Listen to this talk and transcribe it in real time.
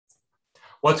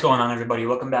What's going on, everybody?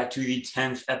 Welcome back to the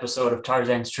 10th episode of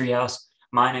Tarzan's Treehouse.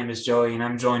 My name is Joey, and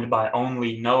I'm joined by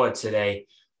only Noah today,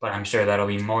 but I'm sure that'll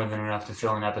be more than enough to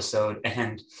fill an episode.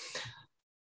 And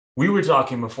we were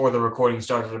talking before the recording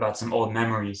started about some old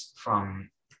memories from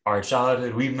our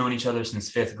childhood. We've known each other since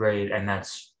fifth grade, and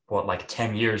that's like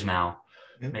 10 years now,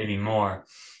 maybe more.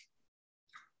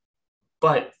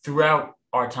 But throughout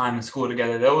our time in school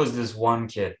together, there was this one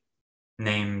kid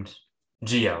named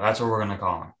Gio. That's what we're going to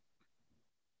call him.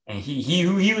 And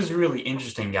he was a really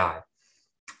interesting guy.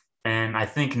 And I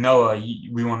think, Noah,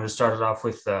 we wanted to start it off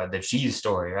with the cheese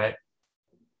story, right?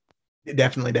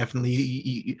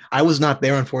 Definitely. I was not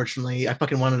there, unfortunately. I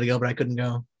fucking wanted to go, but I couldn't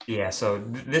go. Yeah, so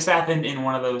this happened in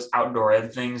one of those outdoor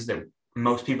ed things that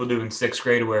most people do in sixth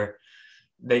grade, where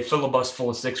they fill a bus full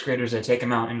of sixth graders. They take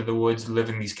them out into the woods, live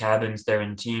in these cabins. They're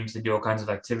in teams. They do all kinds of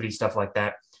activities, stuff like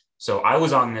that. So I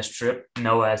was on this trip.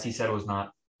 Noah, as he said, was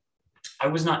not. I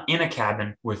was not in a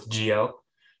cabin with Gio.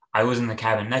 I was in the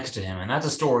cabin next to him, and that's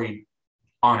a story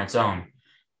on its own.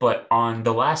 But on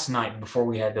the last night before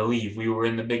we had to leave, we were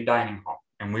in the big dining hall,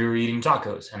 and we were eating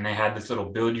tacos, and they had this little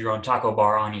build-your-own taco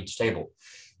bar on each table.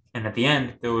 And at the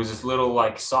end, there was this little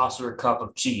saucer cup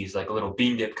of cheese, like a little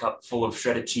bean dip cup full of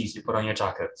shredded cheese you put on your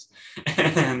tacos.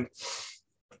 And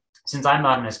since I'm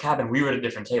not in his cabin, we were at a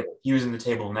different table. He was in the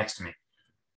table next to me.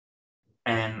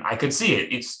 And I could see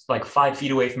it. It's like 5 feet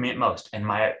away from me at most. And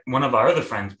one of our other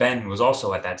friends, Ben, was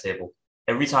also at that table.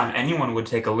 Every time anyone would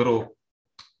take a little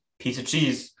piece of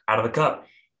cheese out of the cup,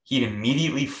 he'd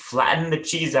immediately flatten the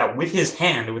cheese out with his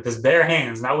hand, with his bare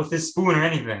hands, not with his spoon or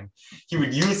anything. He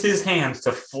would use his hands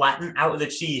to flatten out the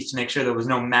cheese to make sure there was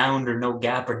no mound or no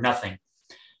gap or nothing.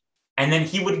 And then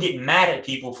he would get mad at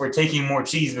people for taking more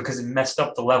cheese because it messed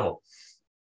up the level.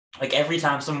 Like every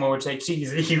time someone would take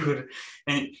cheese, he would...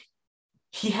 And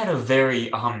he had a very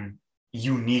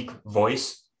unique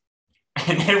voice.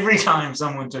 And every time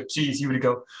someone took cheese, he would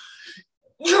go,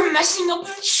 "You're messing up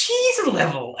the cheese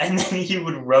level." And then he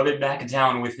would rub it back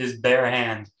down with his bare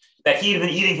hand that he'd been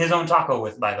eating his own taco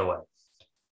with, by the way.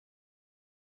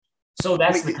 So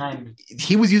that's the kind.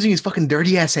 He was using his fucking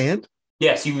dirty ass hand?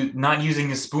 Yes, he was not using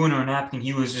a spoon or a napkin.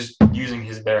 He was just using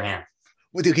his bare hand.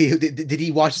 Okay, did he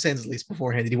wash his hands at least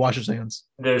beforehand? Did he wash his hands?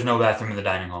 There's no bathroom in the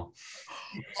dining hall.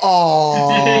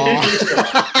 Oh.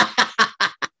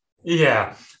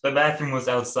 Yeah, the bathroom was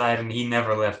outside and he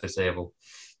never left the table.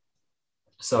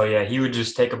 So yeah, he would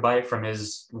just take a bite from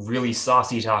his really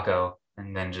saucy taco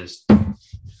and then just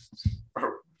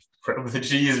rub the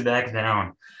cheese back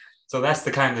down. So that's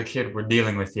the kind of kid we're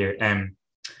dealing with here. And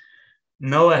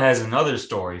Noah has another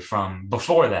story from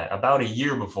before that, about a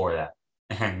year before that.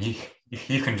 And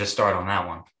you can just start on that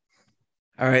one.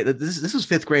 All right, this was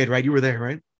fifth grade, right? You were there,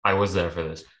 right? I was there for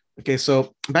this. Okay,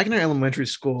 so back in our elementary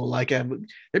school,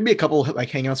 there'd be a couple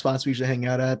hangout spots we usually hang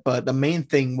out at, but the main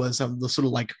thing was the sort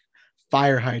of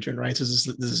fire hydrant, right? So this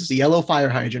is the yellow fire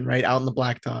hydrant, right, out in the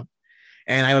blacktop,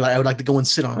 and I would like to go and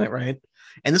sit on it, right?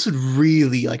 And this would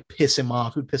really piss him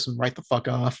off. It would piss him right the fuck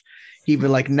off. He'd be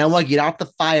like, "Noah, get off the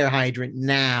fire hydrant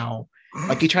now!"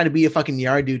 Like he tried to be a fucking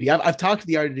yard duty. I've talked to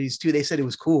the yard duties too. They said it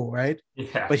was cool, right?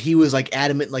 Yeah. But he was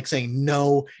adamant, saying,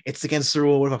 "No, it's against the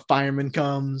rule. What if a fireman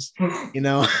comes?" You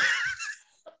know.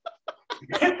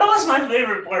 That was my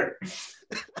favorite part.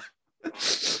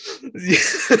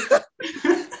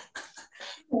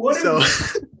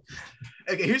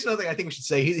 Okay, here's another thing I think we should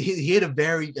say. He had a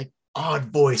very odd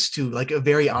voice too, a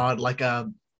very odd,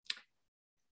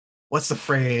 what's the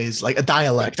phrase? Like a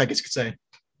dialect, I guess you could say.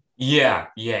 Yeah.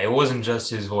 It wasn't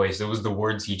just his voice; it was the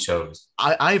words he chose.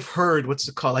 I've heard what's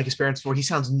it called, his parents before. He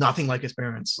sounds nothing like his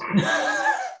parents.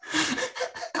 I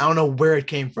don't know where it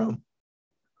came from.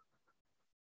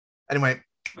 Anyway,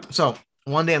 so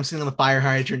one day I'm sitting on the fire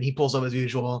hydrant. He pulls up as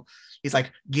usual. He's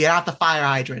like, "Get out the fire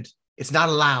hydrant. It's not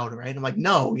allowed," right? I'm like,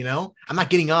 "No, I'm not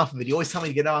getting off of it. You always tell me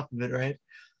to get off of it, right?"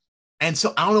 And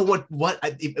so I don't know what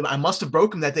I must have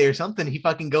broken that day or something. He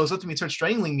fucking goes up to me and starts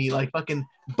strangling me, fucking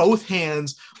both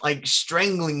hands,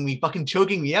 strangling me, fucking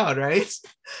choking me out, right?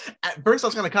 At first I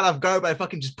was kind of caught off guard, but I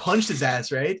fucking just punched his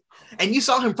ass, right? And you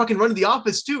saw him fucking run to the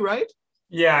office too, right?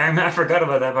 Yeah, I forgot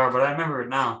about that part, but I remember it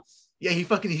now. Yeah,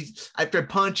 after I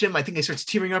punch him, I think he starts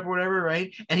tearing up or whatever,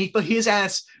 right? And his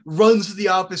ass runs to the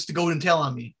office to go and tell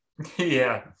on me.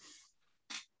 Yeah.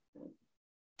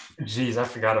 Jeez, I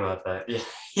forgot about that.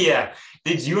 Yeah.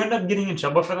 Did you end up getting in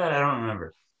trouble for that? I don't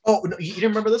remember. Oh, no, you didn't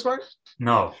remember this part?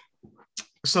 No.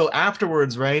 So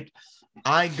afterwards, right,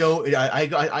 I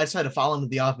decided to follow him to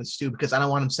the office too because I don't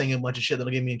want him saying a bunch of shit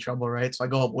that'll get me in trouble, right? So I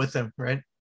go up with him, right?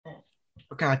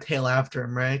 We're kind of tail after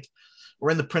him, right? We're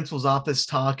in the principal's office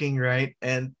talking, right?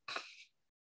 And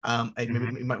maybe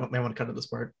we might want to cut to this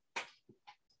part.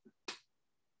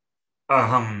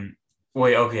 Um,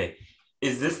 wait, okay.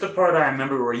 Is this the part I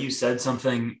remember where you said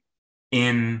something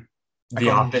in I the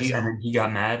call him office and then Geo. he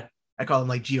got mad? I call him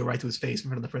like Geo right to his face in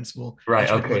front of the principal and Right.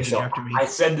 tried to Okay. lunge So after I me.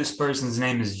 said this person's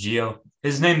name is Geo.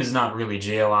 His name is not really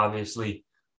Geo, obviously,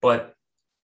 but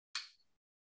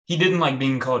he didn't like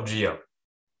being called Geo.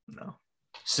 No.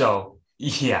 So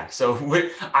yeah.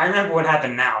 I remember what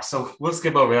happened now. So we'll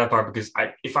skip over that part because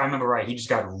if I remember right, he just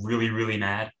got really, really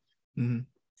mad. Mm-hmm.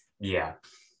 Yeah.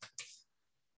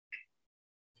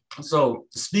 So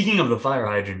speaking of the fire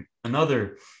hydrant,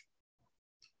 another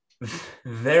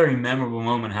very memorable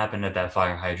moment happened at that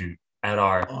fire hydrant at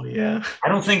our. Oh yeah. I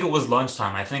don't think it was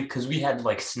lunchtime. I think because we had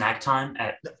like snack time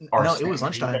at our No, it snack. was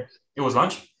lunchtime. It was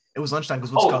lunch. It was lunchtime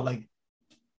because what's it called Oh, like.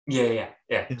 yeah.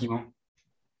 Yeah. Keep on.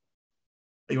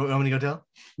 You want me to go tell?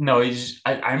 No,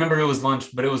 I remember it was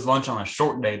lunch, but it was lunch on a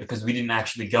short day because we didn't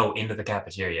actually go into the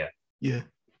cafeteria. Yeah.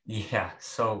 Yeah.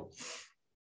 So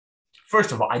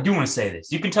first of all, I do want to say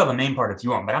this. You can tell the main part if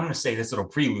you want, but I'm going to say this little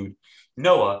prelude.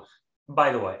 Noah,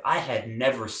 by the way, I had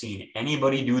never seen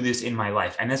anybody do this in my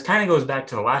life. And this kind of goes back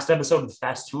to the last episode of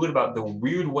Fast Food about the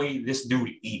weird way this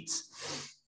dude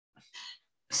eats.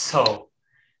 So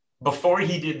before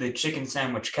he did the chicken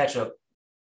sandwich ketchup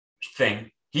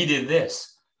thing, he did this.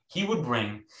 He would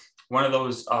bring one of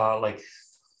those like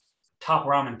top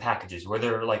ramen packages where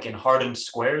they're like in hardened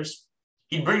squares.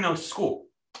 He'd bring those to school.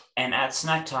 And at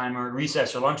snack time or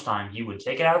recess or lunchtime, he would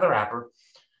take it out of the wrapper,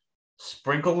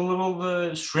 sprinkle a little of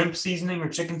the shrimp seasoning or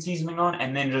chicken seasoning on,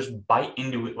 and then just bite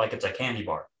into it like it's a candy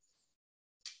bar.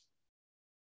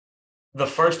 The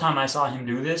first time I saw him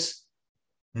do this,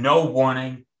 no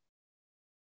warning,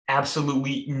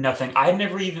 absolutely nothing. I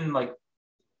never even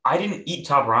I didn't eat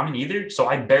top ramen either, so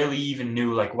I barely even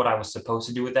knew like what I was supposed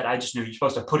to do with that. I just knew you're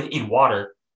supposed to put it in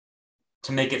water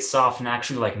to make it soft and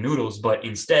actually like noodles, but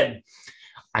instead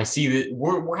I see that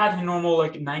we're having a normal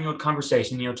like 9-year-old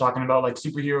conversation, talking about like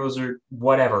superheroes or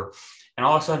whatever. And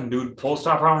all of a sudden, dude pulls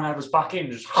top ramen out of his pocket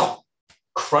and just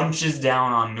crunches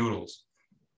down on noodles.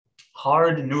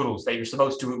 Hard noodles that you're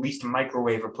supposed to at least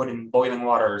microwave or put in boiling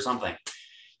water or something.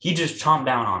 He just chomped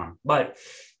down on them. But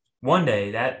one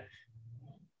day that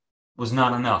was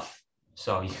not enough.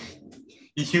 So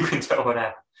you can tell what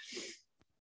happened.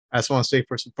 I just want to say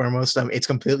first and foremost, it's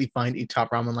completely fine to eat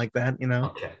top ramen like that.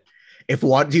 Okay. If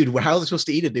water, dude, how are they supposed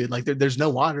to eat it, dude? Like there's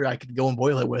no water I could go and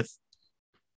boil it with.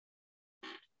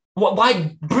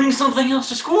 Why bring something else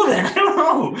to school then? I don't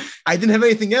know. I didn't have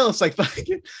anything else. Like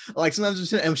fucking, like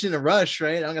sometimes I'm just in a rush,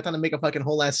 right? I don't got time to make a fucking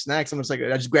whole ass snack. So I'm just like,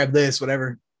 I just grab this,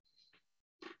 whatever.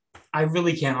 I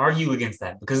really can't argue against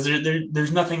that because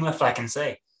there's nothing left I can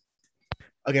say.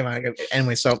 Okay, man.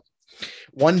 Anyway, so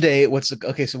one day, so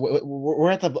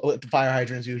we're at the fire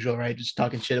hydrant as usual, right? Just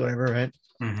talking shit, whatever, right?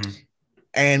 Mm-hmm.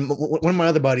 And one of my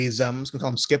other buddies, I'm just gonna call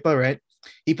him Skipper, right?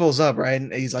 He pulls up, right?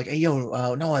 And he's like, "Hey,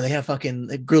 yo, no, they have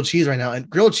fucking grilled cheese right now." And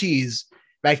grilled cheese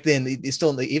back then, it's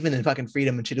still even in fucking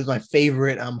Freedom and shit. It was my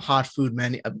favorite hot food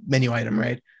menu item,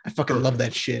 right? I fucking love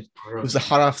that shit. It was the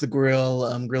hot off the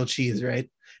grill grilled cheese, right?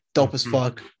 Dope as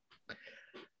fuck.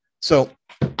 So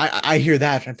I hear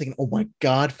that. I'm thinking, oh my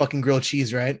god, fucking grilled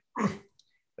cheese, right?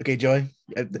 Okay, Joey,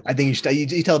 I think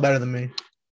you tell it better than me.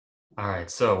 All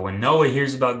right. So when Noah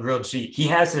hears about grilled cheese, he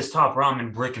has his top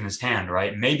ramen brick in his hand,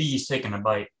 right? Maybe he's taking a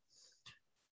bite,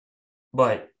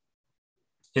 but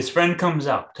his friend comes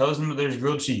out, tells him that there's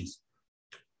grilled cheese,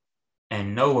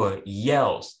 and Noah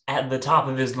yells at the top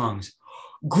of his lungs,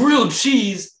 "Grilled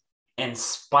cheese!" and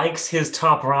spikes his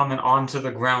top ramen onto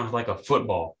the ground like a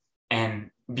football.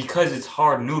 And because it's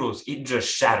hard noodles, it just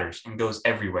shatters and goes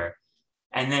everywhere.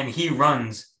 And then he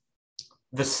runs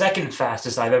the second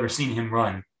fastest I've ever seen him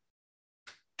run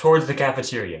towards the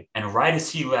cafeteria. And right as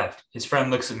he left, his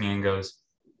friend looks at me and goes,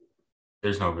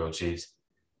 "There's no grilled cheese."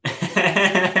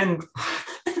 And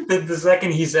the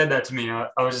second he said that to me, I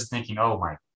was just thinking, oh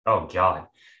God,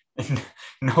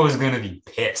 Noah's going to be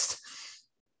pissed.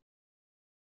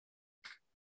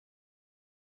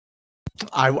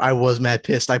 I was mad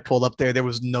pissed. I pulled up there. There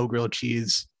was no grilled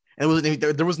cheese. And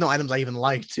there was no items I even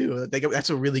liked too. That's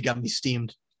what really got me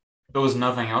steamed. There was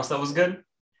nothing else that was good?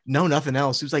 No, nothing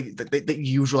else. It was like the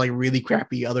usual, like really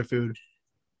crappy other food.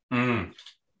 Mm.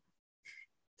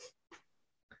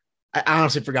 I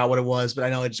honestly forgot what it was, but I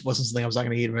know it just wasn't something I was not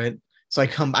going to eat, right? So I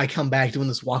come back doing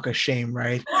this walk of shame,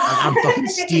 right? I'm fucking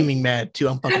steaming mad too.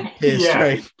 I'm fucking pissed, Yeah.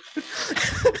 right?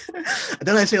 And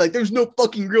then I say like, "There's no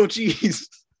fucking grilled cheese."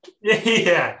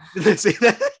 Yeah. Did I say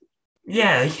that?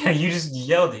 Yeah, you just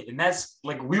yelled it. And that's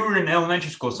like, we were in elementary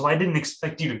school, so I didn't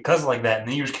expect you to cuss like that. And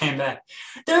then you just came back,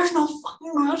 "There's no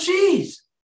fucking grilled cheese."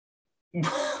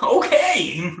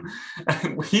 Okay.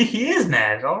 He is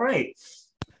mad. All right.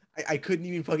 I couldn't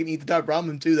even fucking eat the top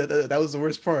ramen too. That was the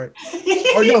worst part.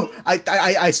 Or no,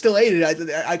 I still ate it.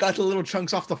 I got the little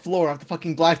chunks off the floor, off the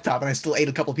fucking blacktop, and I still ate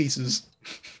a couple pieces.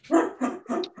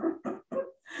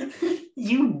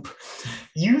 you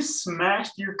you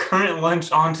smashed your current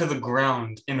lunch onto the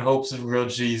ground in hopes of grilled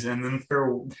cheese, and then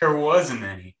there wasn't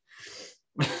any.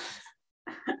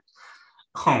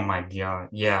 Oh my god,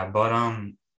 yeah. But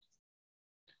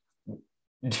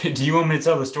do you want me to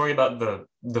tell the story about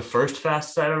the first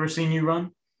fast I've ever seen you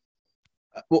run?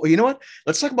 Well, you know what?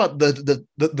 Let's talk about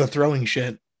the throwing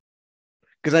shit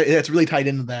because it's really tied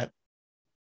into that,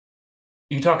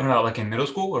 You talking about like in middle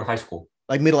school or high school?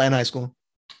 like middle and high school.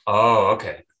 Oh,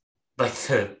 okay. Like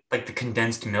the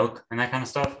condensed milk and that kind of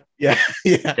stuff. Yeah,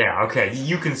 yeah. Yeah, okay.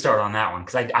 You can start on that one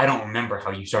because I don't remember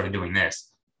how you started doing this.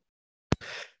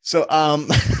 So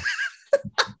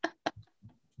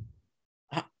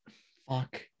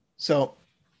fuck. So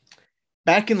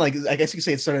back in like I guess you could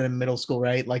say it started in middle school,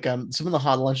 right? Like some of the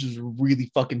hot lunches were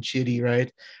really fucking shitty,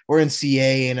 right? We're in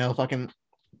CA, fucking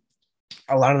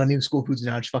a lot of the new school foods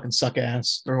now just fucking suck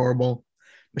ass. They're horrible.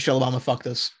 Michelle Obama fucked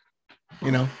us,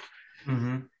 you know.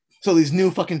 Mm-hmm. So these new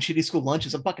fucking shitty school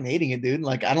lunches, I'm fucking hating it, dude.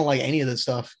 Like I don't like any of this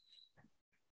stuff,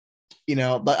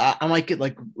 But I might get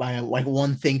like like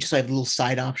one thing just so I have a little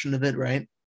side option of it, right?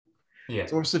 Yeah,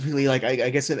 So more specifically, like I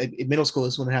guess in middle school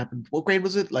is when it happened. What grade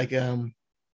was it? Like I think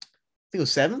it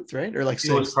was seventh, right? Or like it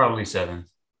was sixth, probably seven.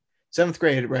 seventh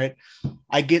grade, right?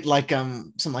 I get like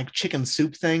some like chicken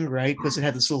soup thing, right? Because it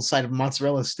had this little side of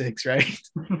mozzarella sticks, right?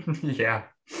 Yeah.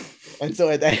 And so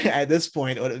at this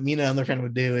point, what me and another friend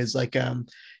would do is like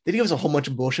they'd give us a whole bunch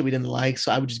of bullshit we didn't like.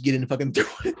 So I would just get in and fucking throw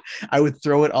it. I would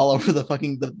throw it all over the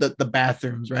fucking the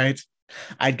bathrooms, right?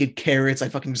 I'd get carrots,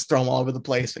 I'd fucking just throw them all over the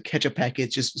place, like ketchup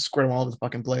packets, just squirt them all over the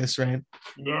fucking place, right?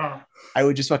 Yeah. I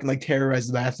would just fucking like terrorize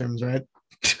the bathrooms, right?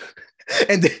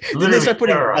 And then they Literally start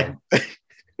putting like terrorized.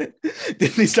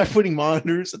 then they start putting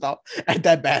monitors at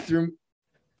that bathroom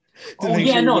to Oh make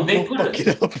yeah, sure no, we don't fuck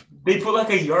it up. they put like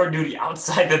a yard duty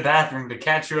outside the bathroom to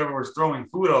catch whoever was throwing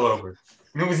food all over.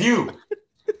 And it was you.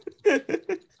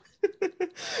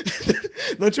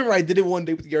 Don't you remember I did it one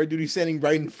day with yard duty standing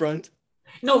right in front?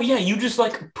 No, yeah, you just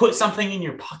like put something in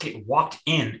your pocket, walked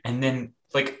in, and then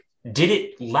like did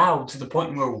it loud to the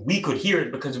point where we could hear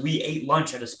it because we ate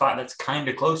lunch at a spot that's kind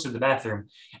of close to the bathroom,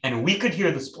 and we could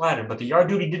hear the splatter, but the yard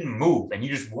duty didn't move, and you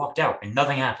just walked out and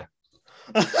nothing happened.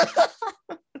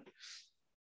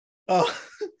 Oh,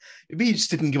 maybe he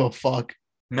just didn't give a fuck.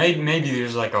 Maybe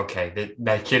there's like, okay,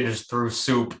 that kid just threw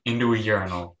soup into a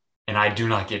urinal, and I do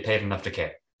not get paid enough to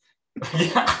care.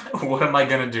 Yeah, what am I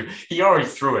gonna do? He already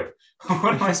threw it.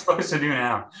 What am I supposed to do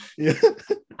now? Yeah.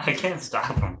 I can't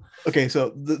stop him. Okay,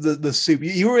 so the soup.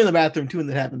 You were in the bathroom too when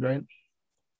that happened, right?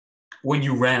 When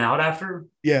you ran out after?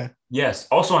 Yeah. Yes.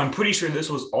 Also, I'm pretty sure this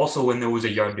was also when there was a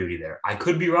yard duty there. I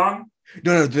could be wrong.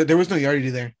 No, there was no yard duty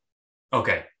there.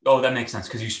 Okay. Oh, that makes sense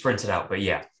because you sprinted out. But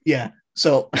yeah. Yeah.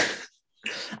 So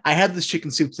I had this chicken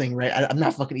soup thing, right? I'm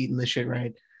not fucking eating this shit,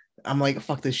 right? I'm like,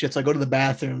 fuck this shit. So I go to the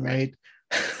bathroom, right?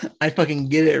 I fucking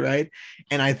get it, right?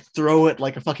 And I throw it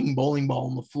like a fucking bowling ball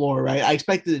on the floor, right? I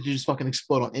expected it to just fucking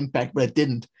explode on impact, but it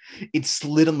didn't. It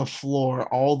slid on the floor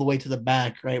all the way to the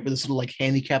back, right? Where this little like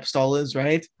handicap stall is,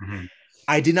 right? Mm-hmm.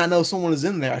 I did not know someone was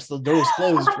in there. I saw the door was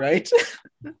closed, right?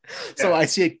 So Yeah. I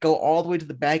see it go all the way to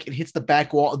the back. It hits the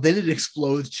back wall. Then it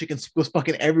explodes. Chicken goes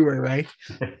fucking everywhere, right?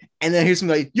 And then I hear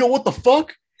somebody like, yo, what the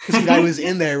fuck? Because some guy was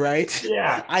in there, right?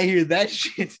 Yeah. I hear that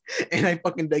shit. And I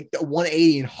fucking like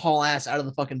 180 and haul ass out of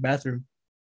the fucking bathroom.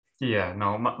 Yeah.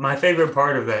 No, my favorite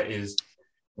part of that is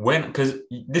because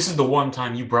this is the one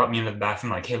time you brought me into the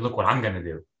bathroom, like, hey, look what I'm going to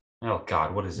do. Oh,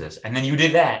 God, what is this? And then you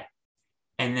did that.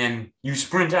 And then you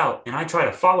sprint out, and I try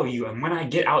to follow you. And when I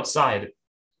get outside,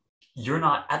 you're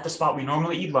not at the spot we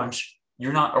normally eat lunch.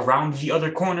 You're not around the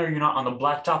other corner. You're not on the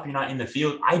blacktop. You're not in the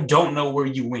field. I don't know where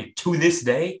you went. To this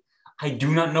day, I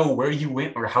do not know where you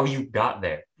went or how you got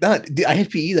there. I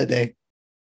had PE that day.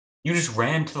 You just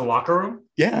ran to the locker room?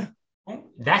 Yeah. Oh,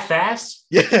 that fast?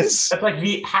 Yes. That's like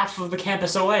the half of the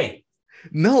campus away.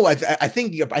 No, I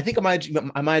think I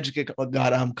might just get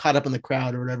got caught up in the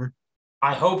crowd or whatever.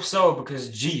 I hope so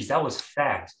because, geez, that was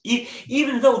fast.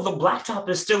 Even though the blacktop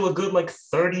is still a good like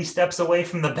 30 steps away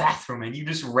from the bathroom, and you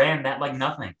just ran that like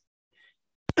nothing.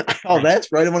 Oh,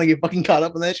 that's right. I want to get fucking caught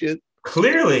up in that shit.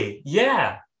 Clearly,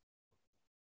 yeah.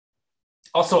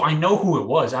 Also, I know who it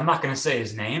was. I'm not going to say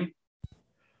his name,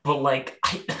 but like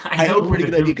I I know have a who pretty the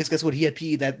good idea dude. because guess what? He had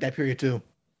PE that period too.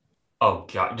 Oh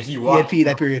God, did he He had walk? PE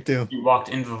that period too. He walked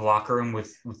into the locker room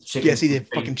with Yes, chicken he did. in his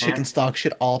Fucking chicken pants. stock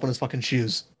shit all up on his fucking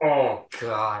shoes. Oh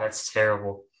God, that's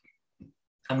terrible.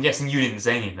 I'm guessing you didn't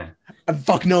say anything.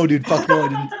 Fuck no, dude. Fuck no, I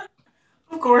didn't.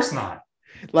 course not.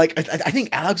 Like I think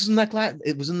Alex was in that class.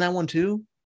 It was in that one too,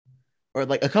 or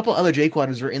like a couple other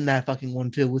J-Quadders were in that fucking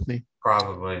one too with me.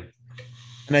 Probably.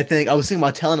 And I think I was thinking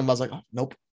about telling him. I was like, oh,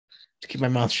 nope, to keep my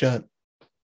mouth shut.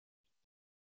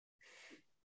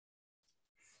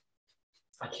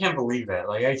 I can't believe that.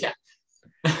 Like, I can't.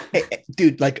 Hey,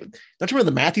 dude, like, don't you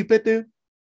remember the Matthew pit, dude?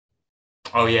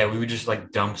 Oh yeah, we would just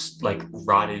like dump like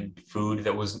rotted food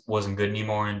that wasn't good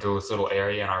anymore into this little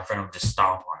area, and our friend would just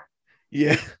stomp on it.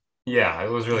 Yeah, Yeah, it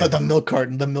was really. the milk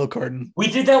carton, the milk carton. We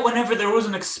did that whenever there was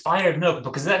an expired milk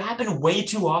because that happened way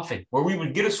too often. Where we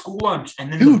would get a school lunch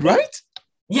and then Dude, right?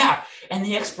 Yeah, and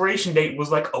the expiration date was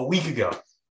like a week ago.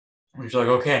 We were like,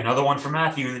 okay, another one for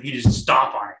Matthew, and then he just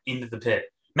stomp on it into the pit.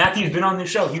 Matthew's been on the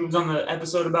show. He was on the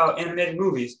episode about animated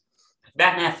movies.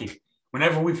 That Matthew.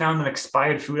 Whenever we found an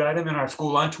expired food item in our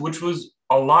school lunch, which was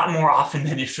a lot more often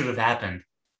than it should have happened.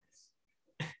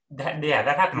 That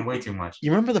happened way too much.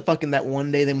 You remember the fucking that one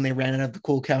day then when they ran out of the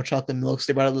cool cow chocolate milks,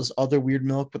 they brought out this other weird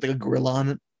milk with like a gorilla on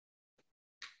it.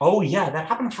 Oh yeah, that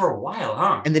happened for a while,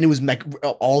 huh? And then it was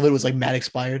all of it was like mad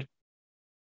expired.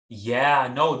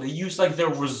 Yeah, no, they used like their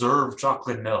reserve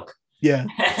chocolate milk. Yeah.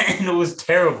 And it was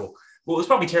terrible. Well, it was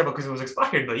probably terrible because it was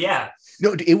expired, but yeah.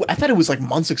 No, I thought it was like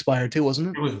months expired too, wasn't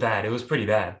it? It was bad. It was pretty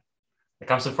bad.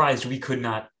 Like, I'm surprised we could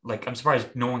not, like, I'm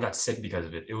surprised no one got sick because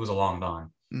of it. It was a long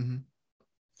gone. Mm-hmm.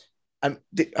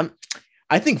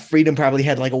 I think Freedom probably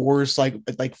had like a worse like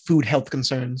food health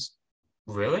concerns.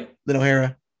 Really? Than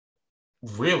O'Hara.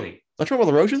 Really? Don't you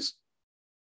remember the roaches?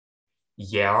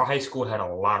 Yeah, our high school had a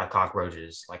lot of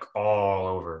cockroaches, like all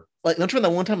over. Like, don't you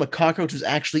remember that one time a cockroach was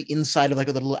actually inside of like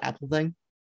a little apple thing?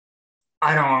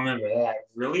 I don't remember that.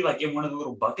 Really? Like in one of the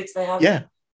little buckets they have? Yeah.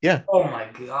 Yeah. Oh my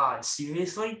God.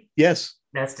 Seriously? Yes.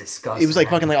 That's disgusting. It was like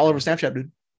fucking like all over Snapchat,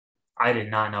 dude. I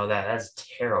did not know that. That's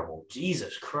terrible.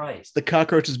 Jesus Christ. The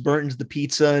cockroaches burnt into the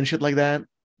pizza and shit like that.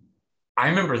 I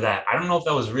remember that. I don't know if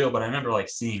that was real, but I remember like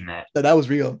seeing that. That was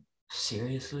real.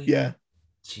 Seriously? Yeah.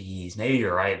 Jeez, maybe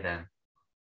you're right then.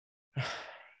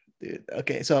 Dude,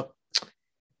 okay, so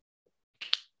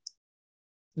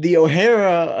the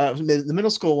O'Hara, the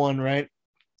middle school one, right?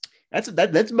 That's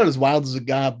about as wild as it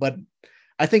got. But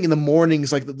I think in the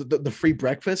mornings, like the free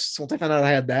breakfast. Once I found out I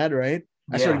had that, right,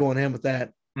 I started going ham with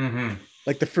that. Mm-hmm.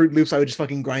 Like the Fruit Loops, I would just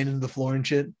fucking grind into the floor and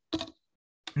shit.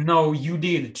 No, you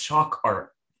did chalk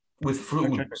art with Fruit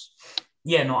Loops.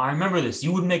 Yeah, no, I remember this.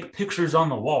 You would make pictures on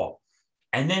the wall,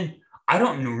 and then I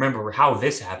don't remember how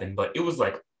this happened, but it was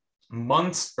like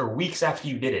months or weeks after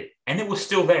you did it, and it was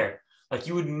still there. Like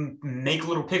you would make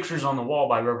little pictures on the wall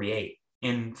by where we ate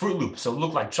in Fruit Loops, so it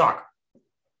looked like chalk.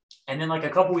 And then like a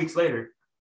couple weeks later,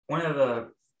 one of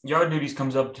the yard duties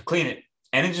comes up to clean it,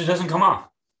 and it just doesn't come off.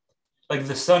 Like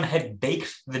the sun had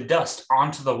baked the dust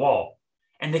onto the wall,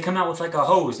 and they come out with like a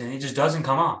hose, and it just doesn't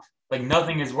come off. Like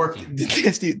nothing is working.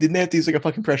 Didn't they have to use like a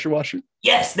fucking pressure washer?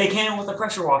 Yes, they came in with a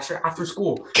pressure washer after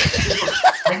school.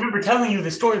 I remember telling you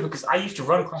this story because I used to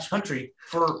run cross country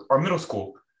for our middle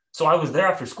school. So I was there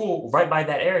after school, right by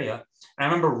that area. And I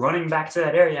remember running back to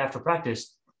that area after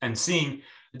practice and seeing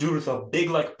a dude with a big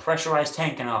like pressurized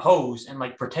tank and a hose and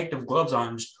like protective gloves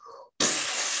on, just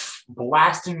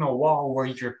blasting the wall where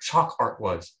your chalk art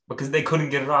was because they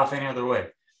couldn't get it off any other way.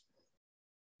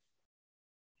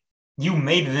 You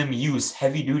made them use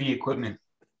heavy duty equipment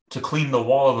to clean the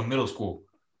wall of a middle school.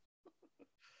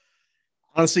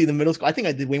 Honestly, the middle school, I think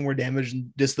I did way more damage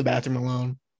than just the bathroom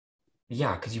alone.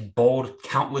 Yeah, because you bowled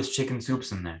countless chicken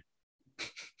soups in there.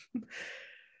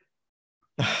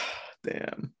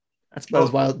 Damn. That's about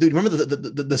as wild. Dude, remember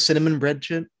the cinnamon bread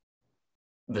shit?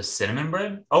 The cinnamon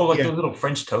bread? Oh, like Yeah. those little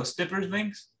French toast dippers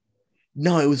things?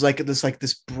 No, it was like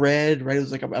this bread, right? It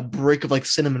was like a brick of like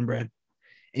cinnamon bread. And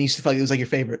you used to feel like it was like your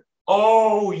favorite.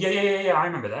 Oh, yeah. I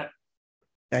remember that.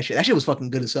 That shit was fucking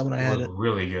good as hell when I had it.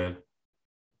 Really good.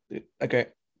 Dude, okay.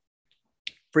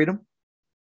 Freedom?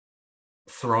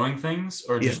 Throwing things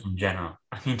or just in general?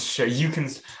 I mean, sure, you can.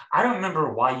 I don't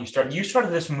remember why you started. You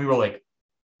started this when we were like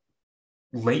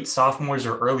late sophomores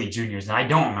or early juniors, and I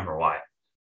don't remember why.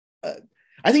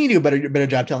 I think you do a better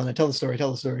job telling it. Tell the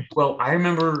story. Well, I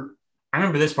remember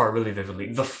this part really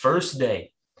vividly. The first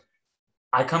day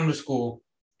I come to school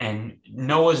and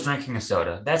Noah's drinking a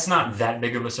soda. That's not that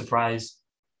big of a surprise.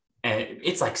 And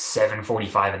it's like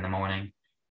 7:45 in the morning.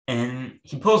 And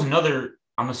he pulls another,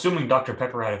 I'm assuming Dr.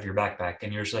 Pepper out of your backpack.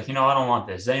 And you're just like, I don't want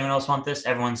this. Does anyone else want this?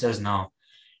 Everyone says no.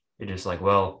 You're just like,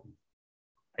 well,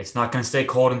 it's not going to stay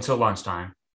cold until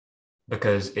lunchtime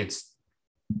because it's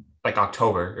like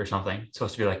October or something. It's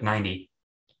supposed to be like 90.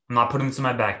 I'm not putting this in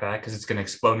my backpack because it's going to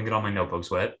explode and get all my notebooks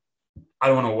wet. I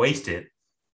don't want to waste it.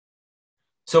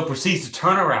 So proceeds to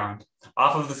turn around,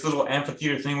 off of this little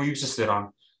amphitheater thing we used to sit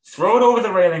on, throw it over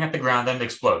the railing at the ground, and it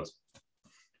explodes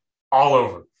all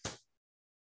over.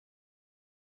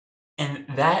 And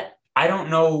that, I don't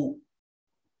know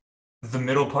the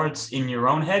middle parts in your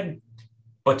own head,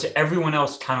 but to everyone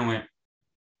else kind of went,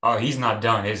 oh, he's not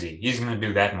done, is he? He's going to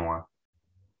do that more.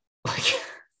 Like,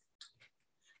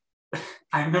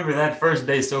 I remember that first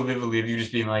day so vividly of you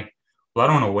just being like, well, I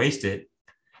don't want to waste it.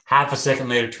 Half a second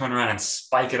later, turn around and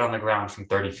spike it on the ground from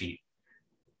 30 feet.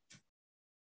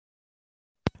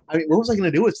 I mean, what was I gonna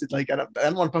do? It's like I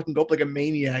don't want to fucking go up like a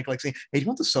maniac, like saying, "Hey, do you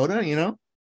want the soda?" You know,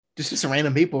 just some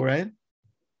random people, right?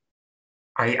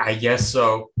 I guess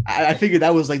so. I figured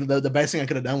that was like the best thing I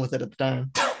could have done with it at the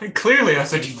time. Clearly,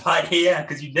 that's what you thought. Yeah,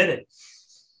 because you did it.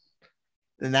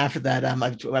 And after that, I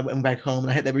went back home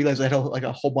and I realized I had like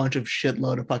a whole bunch of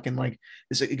shitload of fucking like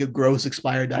this like, gross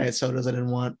expired diet sodas I didn't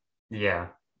want. Yeah.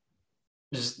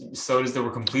 Just sodas that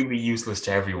were completely useless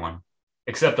to everyone,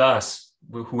 except us,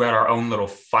 who had our own little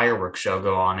fireworks show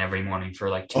go on every morning for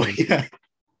like 2 weeks. Yeah.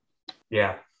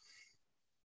 Yeah.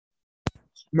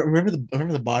 Remember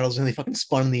the bottles and they fucking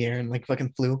spun in the air and like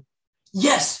fucking flew.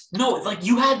 Yes. No, like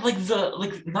you had like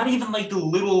not even like the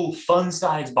little fun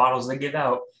size bottles they give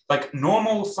out, like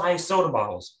normal size soda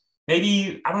bottles.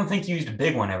 Maybe I don't think you used a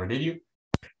big one ever, did you?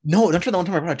 No, not for the one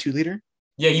time I brought a 2 liter.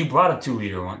 Yeah, you brought a 2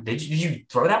 liter one. Did you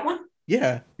throw that one?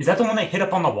 Yeah, Is that the one that hit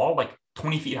up on the wall like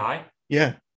 20 feet high?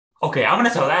 yeah, Okay, I'm gonna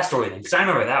tell that story then, because I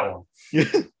remember that one.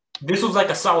 yeah. This was like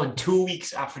a solid 2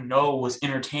 weeks after Noah was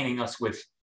entertaining us with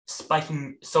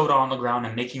spiking soda on the ground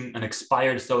and making an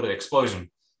expired soda explosion.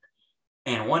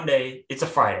 And one day, it's a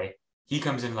Friday, he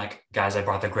comes in like, guys, I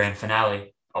brought the grand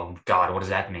finale. Oh God, what does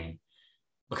that mean?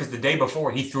 Because the day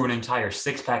before, he threw an entire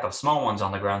 6-pack of small ones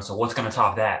on the ground. So what's gonna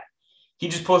top that? He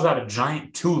just pulls out a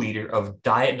giant 2 liter of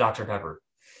Diet Dr. Pepper.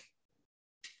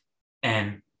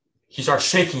 And he starts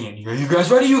shaking it. You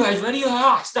guys ready? You guys ready?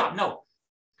 Ah, stop. No.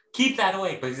 Keep that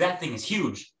away because that thing is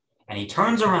huge. And he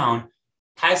turns around,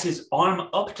 has his arm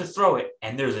up to throw it,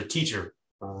 and there's a teacher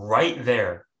right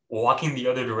there walking the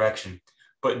other direction.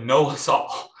 But Noah's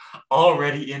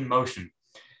already in motion.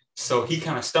 So he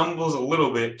kind of stumbles a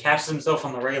little bit, catches himself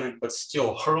on the railing, but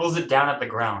still hurls it down at the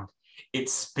ground. It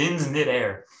spins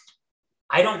midair.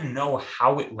 I don't know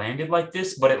how it landed like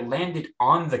this, but it landed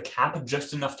on the cap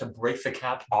just enough to break the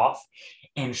cap off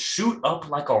and shoot up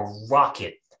like a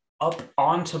rocket up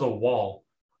onto the wall,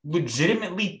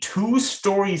 legitimately 2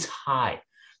 stories high.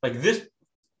 Like this,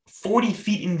 40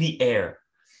 feet in the air,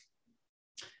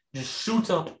 just shoots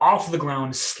up off the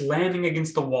ground, slamming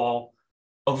against the wall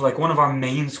of like one of our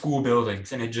main school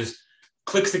buildings. And it just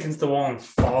clicks against the wall and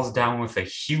falls down with a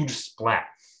huge splat.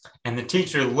 And the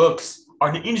teacher looks,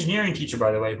 our engineering teacher,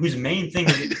 by the way, whose main thing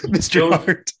is Mr.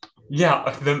 Hart.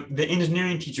 Yeah, the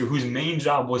engineering teacher whose main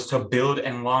job was to build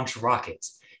and launch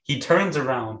rockets. He turns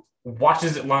around,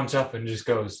 watches it launch up, and just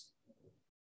goes,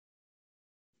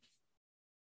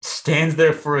 stands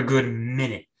there for a good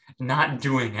minute, not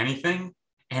doing anything,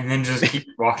 and then just keeps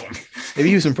walking. Maybe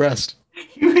he was impressed.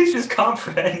 He was just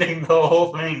comprehending the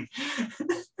whole thing.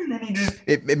 And then he just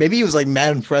maybe he was like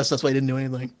mad impressed. That's why he didn't do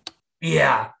anything.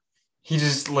 Yeah. He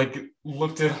just like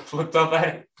looked up at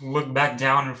it, looked back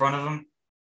down in front of him,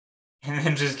 and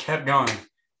then just kept going.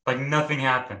 Like nothing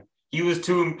happened.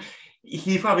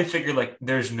 He probably figured like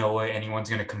there's no way anyone's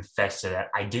gonna confess to that.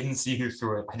 I didn't see who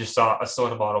threw it. I just saw a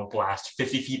soda bottle blast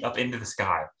 50 feet up into the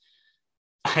sky.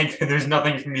 There's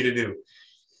nothing for me to do.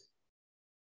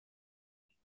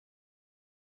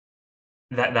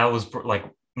 That was like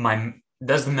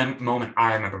that's the moment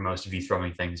I remember most of you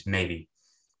throwing things, maybe.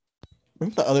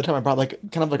 Remember the other time I brought like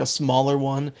kind of like a smaller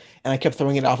one and I kept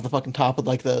throwing it off the fucking top of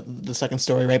like the second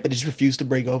story, right? But it just refused to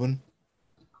break open.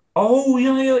 Oh,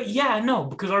 yeah, no,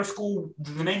 because our school,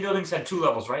 the main buildings had 2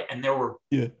 levels, right? And there were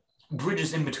Yeah.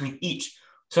 bridges in between each.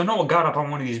 So Noah got up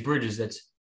on one of these bridges that's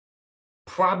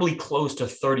probably close to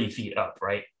 30 feet up,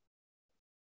 right?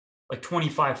 Like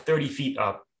 25, 30 feet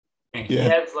up. And he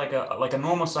has like a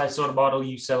normal size soda bottle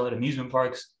you sell at amusement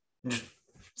parks and just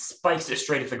spikes it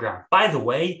straight at the ground. By the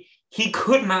way, he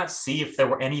could not see if there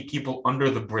were any people under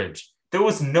the bridge. There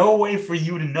was no way for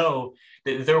you to know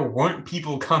that there weren't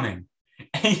people coming.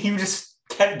 And you just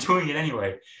kept doing it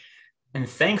anyway. And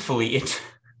thankfully, it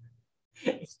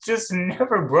just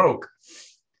never broke.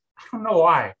 I don't know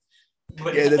why.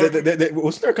 But yeah,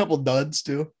 wasn't there a couple duds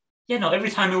too? Yeah, no, every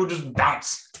time it would just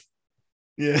bounce.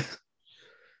 Yeah.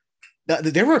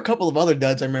 There were a couple of other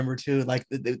duds I remember too. Like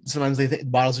sometimes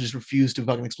bottles just refuse to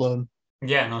fucking explode.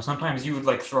 Yeah, no, sometimes you would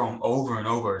like throw them over and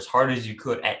over as hard as you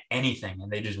could at anything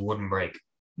and they just wouldn't break.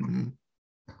 Mm-hmm.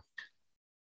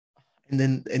 And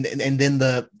then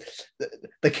the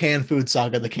canned food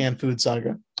saga, the canned food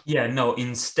saga. Yeah, no,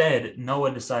 instead,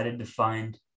 Noah decided to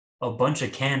find a bunch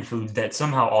of canned foods that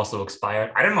somehow also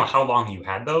expired. I don't know how long you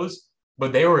had those,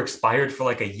 but they were expired for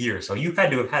like a year. So you had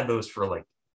to have had those for like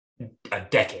a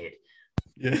decade.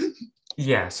 Yeah.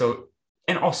 Yeah, so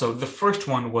and also the first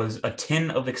one was a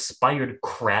tin of expired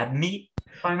crab meat,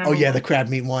 if I Oh remember yeah, right. the crab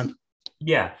meat one.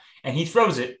 Yeah, and he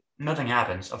throws it. Nothing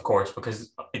happens, of course,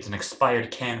 because it's an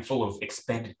expired can full of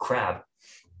expanded crab.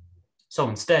 So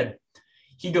instead,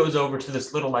 he goes over to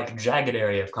this little like jagged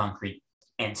area of concrete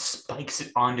and spikes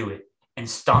it onto it and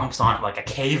stomps on it like a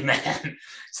caveman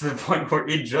to the point where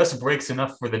it just breaks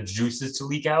enough for the juices to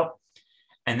leak out.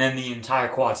 And then the entire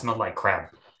quad smelled like crab.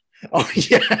 Oh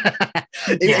yeah.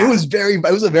 It Yeah. was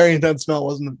a very intense smell,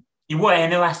 wasn't it?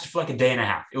 And it lasted for like a day and a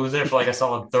half. It was there for like a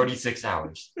solid 36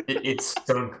 hours. It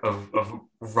stunk of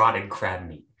rotted crab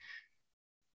meat.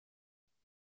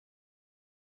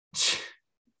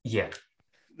 Yeah.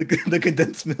 The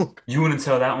condensed milk. You wouldn't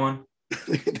tell that one?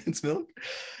 The condensed milk.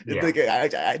 It's Yeah.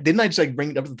 like didn't I just like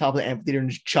bring it up to the top of the amphitheater and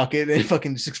just chuck it and it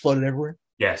fucking just exploded everywhere?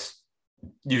 Yes.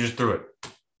 You just threw it.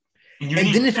 And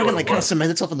didn't it fucking like kind of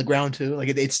cement itself in the ground too? Like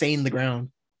it stained the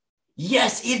ground.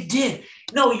 Yes, it did.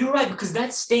 No, you're right, because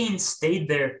that stain stayed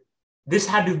there. This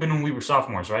had to have been when we were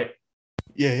sophomores, right?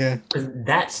 Yeah, yeah. Because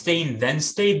that stain then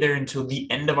stayed there until the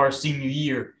end of our senior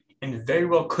year and very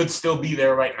well could still be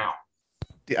there right now.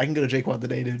 Dude, I can go to J-Quad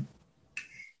today, dude.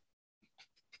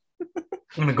 I'm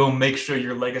going to go make sure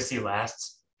your legacy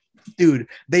lasts. Dude,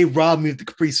 they robbed me of the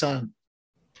Capri Sun.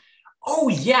 Oh,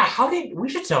 yeah. We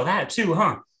should tell that too,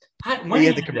 huh? When Yeah,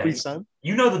 did the you do Capri that? Sun.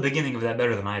 You know the beginning of that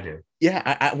better than I do.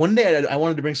 Yeah, one day I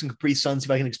wanted to bring some Capri Suns, see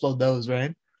if I can explode those,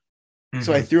 right? Mm-hmm.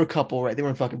 So I threw a couple, right? They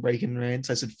weren't fucking breaking, right?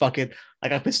 So I said, fuck it. I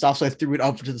got pissed off, so I threw it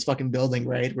up to this fucking building,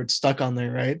 right? Where it's stuck on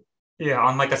there, right? Yeah,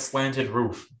 on like a slanted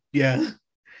roof. Yeah.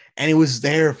 And it was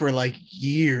there for like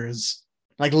years,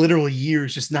 like literal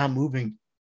years, just not moving.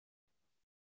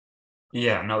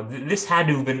 Yeah, no, this had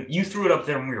to have been, you threw it up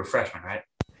there when we were freshmen, right?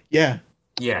 Yeah.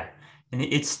 Yeah. And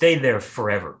it stayed there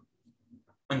forever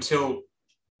until,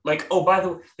 like, oh, by the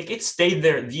way, like it stayed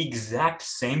there the exact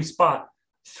same spot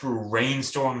through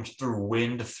rainstorms, through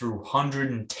wind, through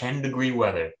 110-degree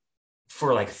weather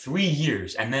for like 3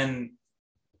 years. And then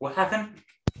what happened?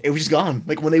 It was just gone.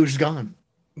 Like one day it was just gone.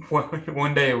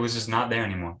 One day it was just not there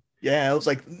anymore. Yeah, I was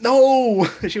like, no,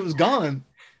 she was gone.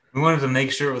 We wanted to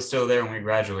make sure it was still there when we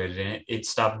graduated, and it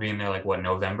stopped being there like what,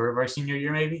 November of our senior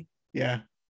year, maybe? Yeah.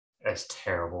 That's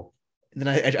terrible. And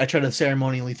then I tried to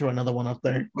ceremonially throw another one up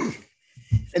there.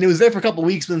 And it was there for a couple of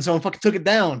weeks, but then someone fucking took it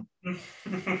down.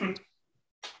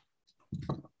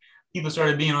 People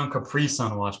started being on Capri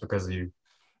Sun watch because of you.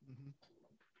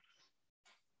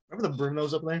 Remember the broom that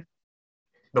was up there?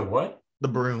 The what? The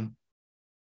broom.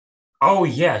 Oh,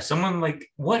 yeah. Someone like,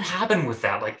 what happened with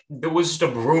that? Like, there was just a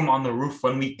broom on the roof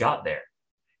when we got there.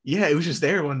 Yeah, it was just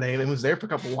there one day. It was there for a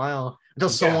couple of while until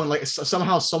someone like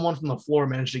somehow someone from the floor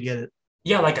managed to get it.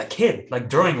 Yeah, like a kid, like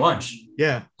during lunch.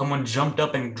 Yeah. Someone jumped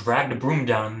up and dragged a broom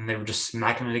down and they were just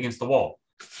smacking it against the wall.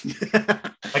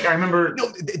 Like, I remember.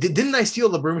 No, didn't I steal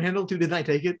the broom handle too? Didn't I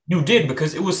take it? You did,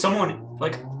 because it was someone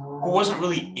like who wasn't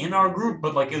really in our group,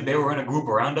 but like they were in a group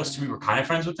around us, so we were kind of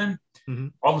friends with them. Mm-hmm.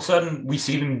 All of a sudden, we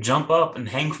see them jump up and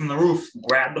hang from the roof,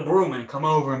 grab the broom, and come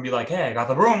over and be like, "Hey, I got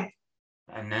the broom."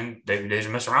 And then they just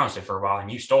mess around with it for a while,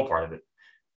 and you stole part of it.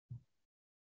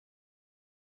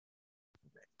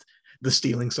 The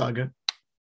stealing saga.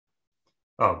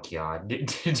 Oh God, do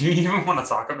you even want to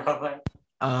talk about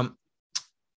that?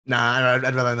 Nah,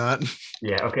 I'd rather not.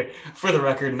 Yeah, okay. For the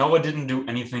record, Noah didn't do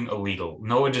anything illegal.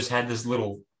 Noah just had this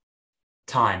little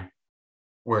time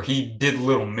where he did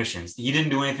little missions. He didn't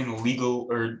do anything illegal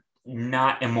or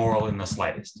not immoral in the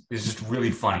slightest. It was just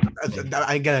really funny.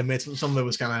 I gotta admit, some of it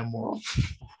was kind of immoral.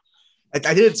 I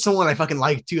did it to someone I fucking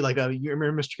liked too. Like, you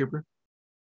remember Mr. Cooper?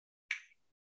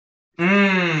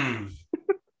 I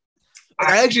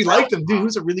actually liked him, dude. He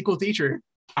was a really cool teacher.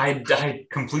 I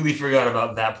completely forgot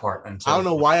about that part until I don't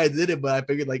know why I did it, but I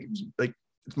figured like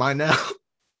it's mine now.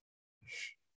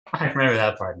 I remember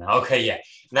that part now. Okay, yeah,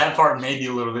 that part maybe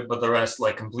a little bit, but the rest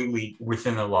like completely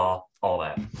within the law. All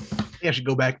that. Yeah, I should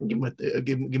go back and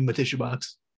give him a tissue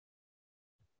box.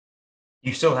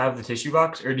 You still have the tissue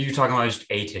box, or are you talking about just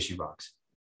a tissue box?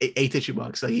 A tissue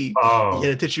box. Like he had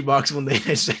a tissue box when they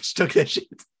just took that shit.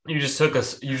 You just took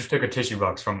a tissue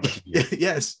box from.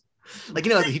 Yes. Like,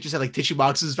 you know, he just had like tissue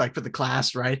boxes like for the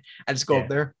class, right? I just go up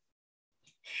there.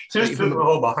 So just took the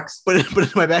whole box. Put it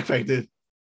in my backpack, dude.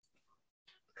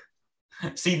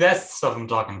 See, that's the stuff I'm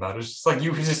talking about. It's just like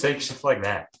you can just take stuff like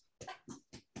that.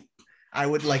 I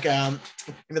would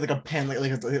maybe like a pen, like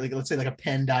let's say like a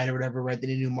pen died or whatever, right? They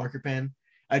need a new marker pen.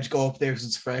 I just go up there because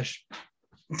it's fresh,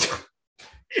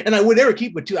 and I would never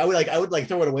keep it too. I would like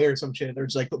throw it away or some shit, or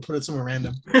just like put it somewhere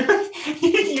random.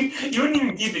 You wouldn't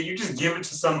even keep it. You just give it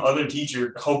to some other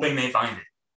teacher, hoping they find it.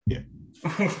 Yeah.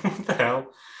 What the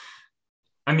hell?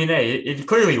 I mean, hey, it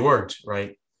clearly worked,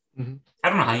 right? Mm-hmm. I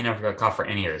don't know how you never got caught for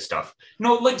any of this stuff.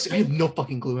 No, like I have no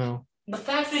fucking clue how. the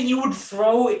fact that you would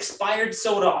throw expired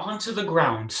soda onto the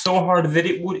ground so hard that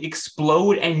it would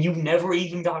explode and you never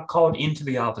even got called into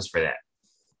the office for that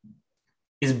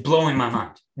is blowing my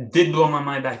mind. It did blow my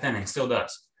mind back then and still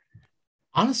does.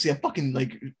 Honestly,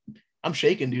 I'm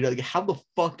shaking, dude. Like, how the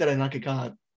fuck did I not get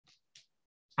caught?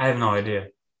 I have no idea.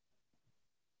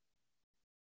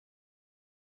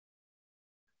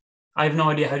 I have no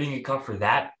idea how you didn't get caught for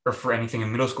that or for anything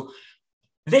in middle school.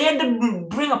 They had to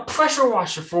bring a pressure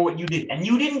washer for what you did, and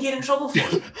you didn't get in trouble for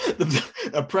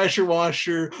it. A pressure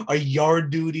washer, a yard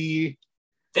duty.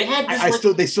 They had this,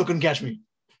 they still couldn't catch me.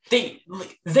 They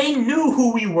knew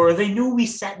who we were. They knew we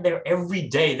sat there every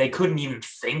day. They couldn't even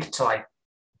think to like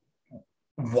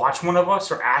watch one of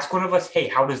us or ask one of us, hey,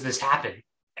 how does this happen?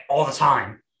 All the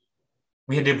time.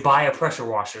 We had to buy a pressure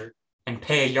washer and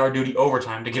pay a yard duty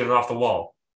overtime to get it off the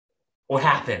wall. What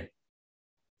happened?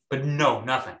 But no,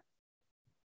 nothing.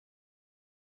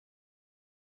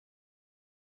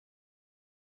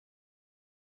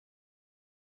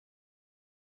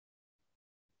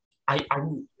 I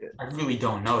really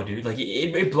don't know, dude. Like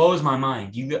it blows my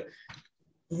mind.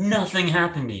 Nothing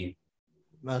happened to you.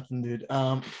 Nothing, dude.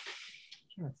 I'm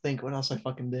trying to think what else I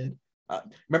fucking did.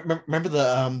 Remember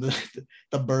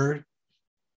the bird?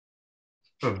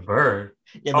 The bird.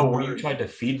 Yeah, oh, where you tried to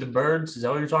feed the birds? Is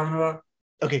that what you're talking about?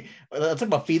 Okay, let's talk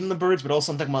about feeding the birds, but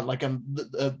also I'm talking about like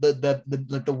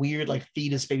the weird like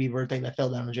fetus baby bird thing that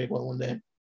fell down on Jake one day.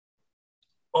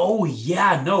 Oh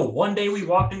yeah, no. One day we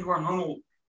walked into our normal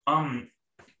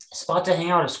spot to hang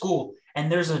out at school,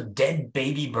 and there's a dead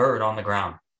baby bird on the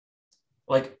ground.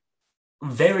 Like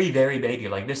very, very baby.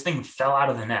 Like this thing fell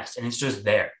out of the nest and it's just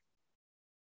there.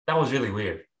 That was really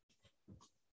weird.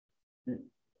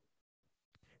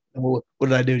 What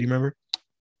did I do? Do you remember?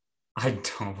 I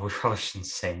don't. We probably shouldn't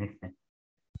say anything.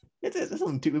 It's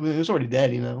nothing too. It was already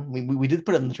dead, you know. We did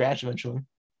put it in the trash eventually.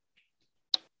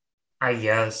 I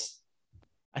guess.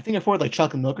 I think I poured like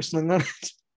chocolate milk or something on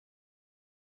it.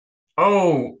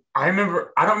 Oh, I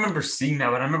remember. I don't remember seeing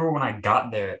that, but I remember when I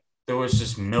got there, there was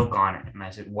just milk on it, and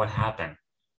I said, "What happened?"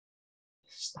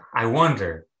 I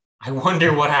wonder. I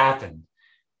wonder what happened.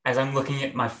 As I'm looking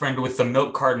at my friend with the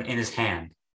milk carton in his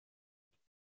hand.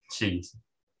 Jeez.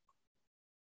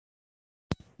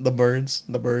 The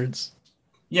birds.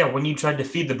 Yeah, when you tried to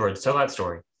feed the birds, tell that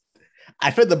story.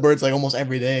 I fed the birds like almost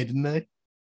every day, didn't I?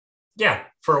 Yeah,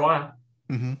 for a while.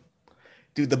 Mm-hmm.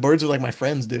 Dude, the birds are like my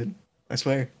friends, dude. I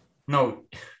swear. No,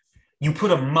 you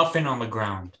put a muffin on the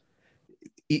ground.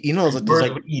 You know those Birds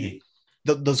like would eat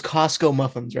it. those Costco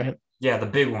muffins, right? Yeah, the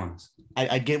big ones.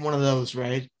 I'd get one of those,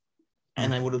 right?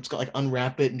 And Mm. I would have like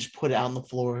unwrap it and just put it out on the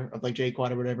floor of like Jake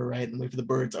or whatever, right? And wait for the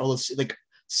birds. All those like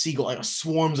seagull, like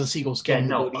swarms of seagulls Yeah, came and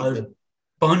no, would eat them.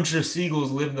 bunch of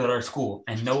seagulls lived at our school,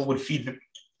 and Noah would feed them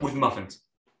with muffins.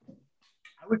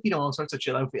 I would feed them all sorts of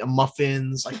shit. I would feed them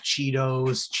muffins, like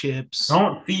Cheetos, chips.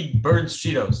 Don't feed birds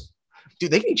Cheetos.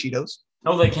 Dude, they can eat Cheetos.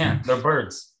 No, they can't. They're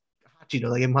birds. Hot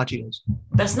Cheetos. I give them hot Cheetos.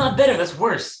 That's not better. That's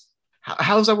worse.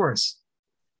 How is that worse?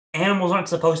 Animals aren't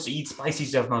supposed to eat spicy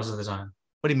stuff most of the time,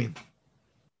 What do you mean?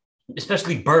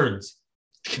 especially birds.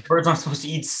 Birds aren't supposed to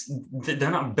eat. They're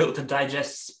not built to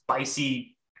digest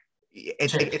spicy.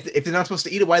 If they're not supposed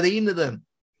to eat it, why are they eating it then?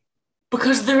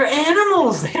 Because they're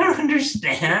animals. They don't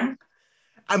understand.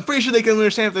 I'm pretty sure they can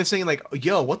understand if they're saying like,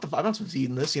 "Yo, what the fuck? I'm not supposed to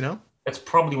eat this," you know? That's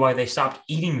probably why they stopped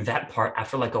eating that part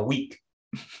after like a week.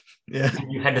 Yeah.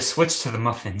 And you had to switch to the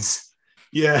muffins.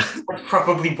 Yeah. That's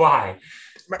probably why.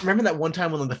 Remember that one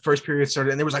time when the first period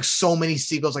started and there was like so many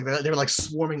seagulls, like they were like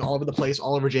swarming all over the place,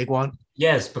 all over Jaquan?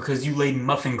 Yes, because you laid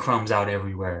muffin crumbs out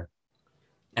everywhere.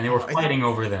 And they were fighting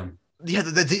over them. Yeah,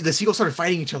 the seagulls started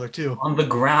fighting each other too. On the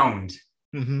ground.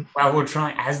 Mm-hmm. While we're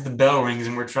trying, as the bell rings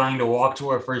and we're trying to walk to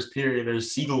our first period,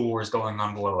 there's seagull wars going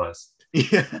on below us.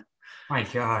 Yeah. My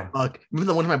God. Remember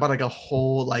the one time I bought like a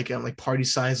whole like party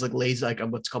size like Lay's like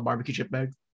what's called barbecue chip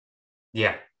bag?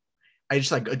 Yeah. I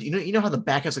just like you know how the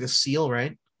back has like a seal,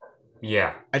 right?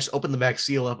 Yeah. I just opened the back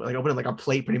seal up, like opened it like a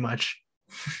plate pretty much.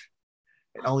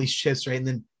 And all these chips, right? And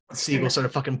then the seagulls started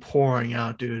fucking pouring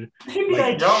out, dude. Maybe like,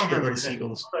 I don't remember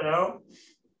seagulls. I don't know.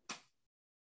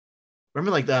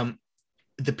 Remember like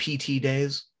the PT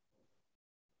days?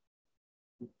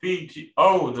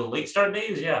 Oh, the late start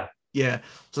days? Yeah. Yeah.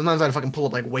 Sometimes I'd fucking pull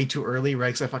up like way too early, right?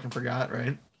 Because I fucking forgot,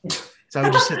 right? So I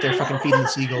would just sit there fucking feeding the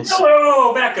seagulls.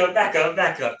 No, back up, back up,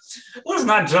 back up. Let's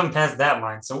not jump past that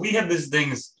line. So we had these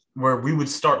things where we would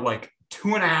start like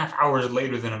 2.5 hours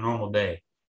later than a normal day,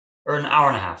 or an hour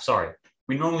and a half. Sorry,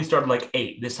 we normally started like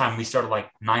 8. This time we started like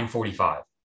 9:45,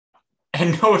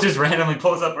 and Noah just randomly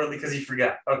pulls up early because he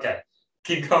forgot. Okay,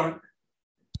 keep going.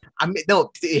 I mean,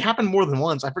 no, it happened more than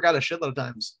once. I forgot a shitload of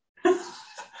times.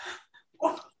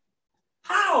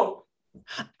 How?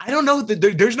 I don't know.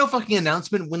 There's no fucking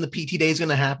announcement when the PT day is going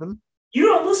to happen. You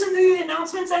don't listen to the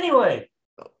announcements anyway.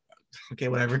 Okay,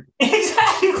 whatever.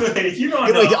 Exactly. You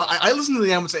don't know. I listen to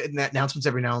the announcements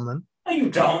every now and then. No, you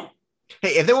don't.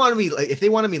 Hey, if they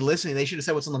wanted me listening, they should have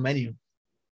said what's on the menu.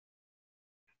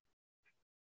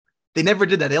 They never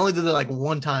did that. They only did it like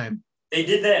one time. They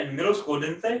did that in middle school,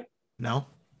 didn't they? No.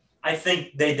 I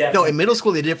think they definitely. No, in middle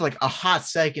school they did it for like a hot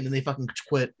second and they fucking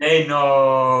quit.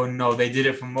 No, they did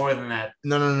it for more than that.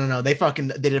 No. They fucking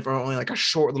did it for only like a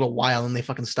short little while and they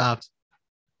fucking stopped.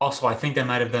 Also, I think they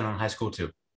might have done on high school too.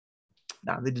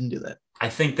 No, they didn't do that. I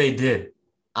think they did.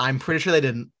 I'm pretty sure they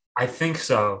didn't. I think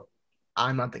so.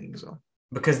 I'm not thinking so.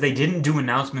 Because they didn't do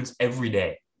announcements every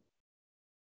day.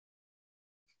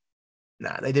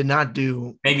 Nah, they did not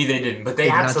do. Maybe they didn't, but they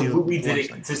absolutely did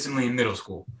it consistently in middle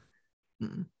school.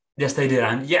 Mm-mm. Yes, they did.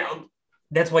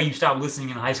 That's why you stopped listening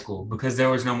in high school, because there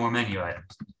was no more menu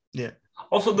items. Yeah.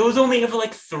 Also, there was only ever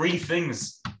like 3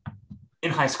 things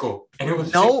in high school, and it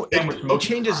was it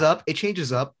changes up. It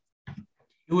changes up.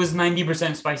 It was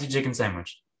 90% spicy chicken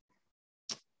sandwich.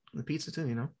 The pizza too,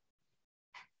 you know.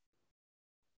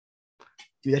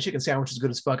 Dude, that chicken sandwich is good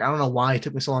as fuck. I don't know why it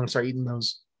took me so long to start eating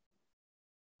those.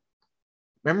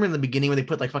 Remember in the beginning when they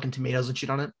put like fucking tomatoes and shit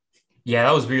on it? Yeah,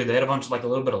 that was weird. They had a bunch of like a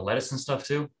little bit of lettuce and stuff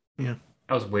too. Yeah.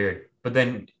 That was weird. But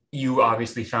then you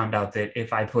obviously found out that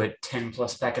if I put 10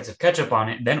 plus packets of ketchup on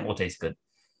it, then it will taste good.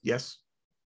 Yes.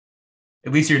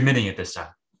 At least you're admitting it this time.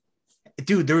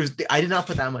 Dude, I did not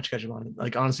put that much ketchup on it.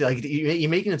 Like honestly, like you're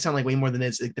making it sound like way more than it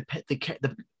is. Like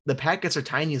the packets are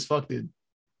tiny as fuck, dude.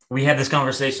 We had this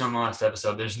conversation on the last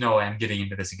episode. There's no way I'm getting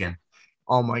into this again.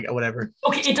 Oh my god, whatever.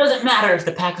 Okay, it doesn't matter if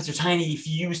the packets are tiny if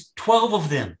you use 12 of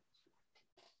them.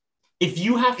 If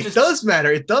you have to... It does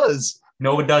matter. It does.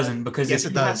 No, it doesn't. Because yes,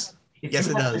 it does. Yes,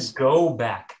 it does. Go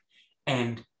back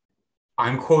and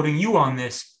I'm quoting you on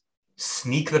this.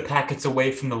 Sneak the packets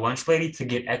away from the lunch lady to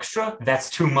get extra. That's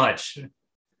too much.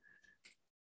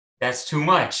 That's too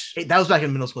much. Hey, that was back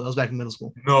in middle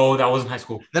school. No, that wasn't high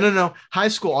school. No. High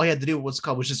school, all you had to do was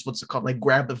just like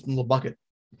grab the little bucket.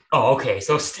 Oh, okay.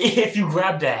 So if you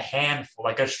grabbed a handful,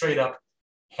 like a straight up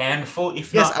handful,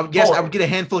 I would get a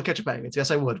handful of ketchup packets.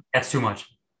 Yes, I would. That's too much.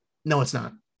 No, it's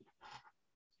not.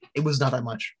 It was not that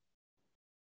much.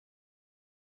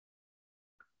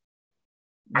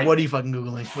 What are you fucking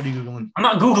Googling? What are you Googling? I'm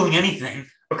not Googling anything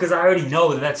because I already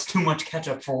know that that's too much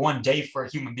ketchup for one day for a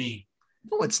human being.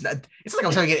 No, it's not. It's like I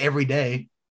was trying to get every day.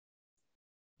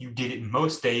 You did it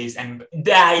most days, and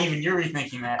even you're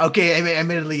rethinking that. Okay, I mean,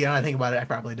 admittedly, I think about it. I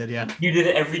probably did, yeah. You did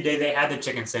it every day they had the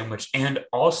chicken sandwich. And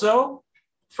also,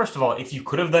 first of all, if you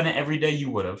could have done it every day,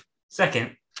 you would have.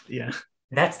 Second, yeah,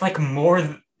 that's like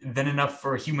more than enough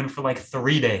for a human for like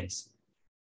 3 days.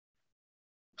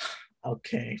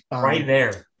 Okay, fine. Right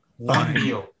there. One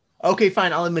meal. Okay,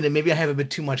 fine. I'll admit it. Maybe I have a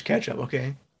bit too much ketchup,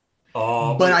 okay?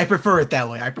 Oh, but I prefer it that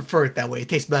way. It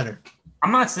tastes better.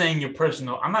 I'm not saying you're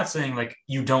personal. I'm not saying like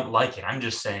you don't like it. I'm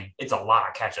just saying it's a lot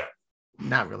of ketchup.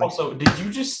 Not really. Also, did you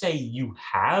just say you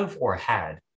have or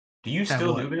had? Do you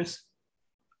still do this?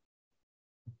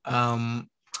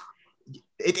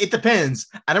 It depends.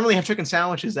 I don't really have chicken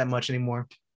sandwiches that much anymore.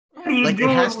 Like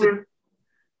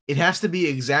it has to be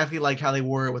exactly like how they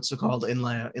were, what's it called, in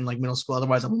like middle school.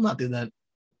 Otherwise, I will not do that.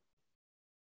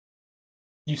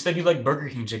 You said you like Burger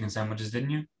King chicken sandwiches,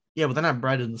 didn't you? Yeah, but they're not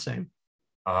breaded the same.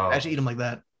 Oh. I actually eat them like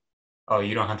that. Oh,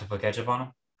 you don't have to put ketchup on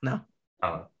them? No.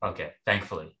 Oh, okay.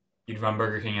 Thankfully. You'd run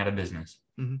Burger King out of business.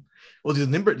 Mm-hmm. Well,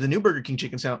 dude, the new Burger King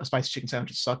spicy chicken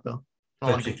sandwiches suck, though.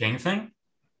 The King thing?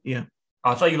 Yeah.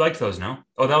 Oh, I thought you liked those, no?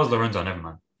 Oh, that was Lorenzo. Never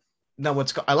mind. No,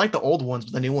 I like the old ones,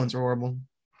 but the new ones are horrible.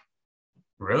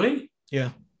 Really? Yeah.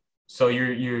 So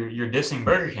you're dissing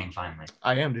Burger King finally?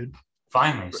 I am, dude.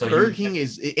 Finally. So Burger King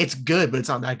it's good, but it's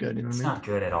not that good. You know what I mean? It's not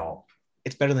good at all.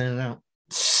 It's better than In-N-Out.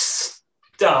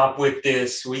 Stop with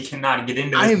this. We cannot get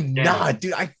into this. I am not,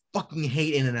 dude. I fucking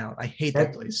hate In-N-Out. I hate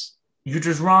that place. You're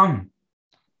just wrong.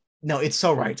 No, it's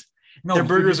so right. No, their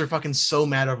burgers are fucking so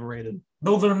mad overrated.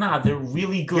 No, they're not. They're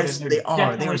really good. Yes, they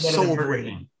are. They are so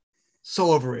overrated.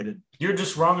 So overrated. You're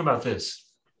just wrong about this.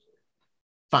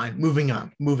 Fine. Moving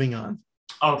on.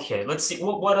 Okay, let's see.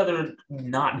 What other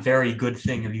not very good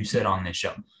thing have you said on this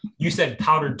show? You said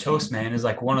Powdered Toast Man is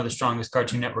like one of the strongest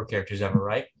Cartoon Network characters ever,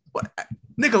 right? What?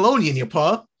 Nickelodeon, you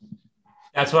paw.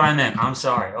 That's what I meant. I'm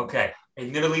sorry. Okay.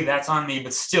 Admittedly, that's on me,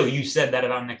 but still, you said that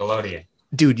about Nickelodeon.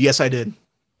 Dude, yes, I did.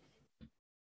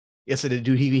 Yes, I did,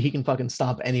 dude. He can fucking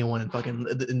stop anyone in fucking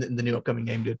in the new upcoming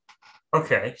game, dude.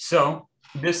 Okay, so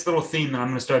this little theme that I'm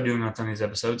going to start doing on some of these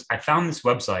episodes, I found this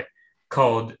website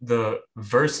called the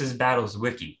Versus Battles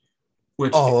Wiki,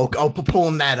 which, Oh, I'll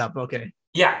pulling that up. Okay.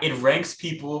 yeah, it ranks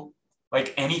people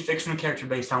like any fictional character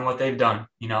based on what they've done,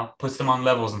 puts them on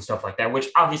levels and stuff like that, which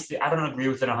obviously I don't agree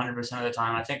with it 100% of the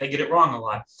time. I think they get it wrong a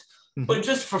lot. But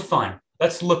just for fun,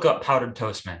 let's look up Powdered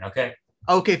Toast Man, okay?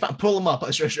 Okay, fine. Pull them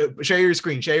up. Share your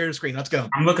screen. Share your screen. Let's go.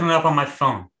 I'm looking it up on my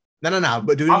phone. No.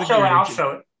 But do it. I'll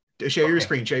show it. Share your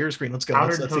screen. Share your screen. Let's go.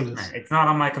 Powdered Let's Toast see this. Man. It's not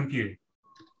on my computer.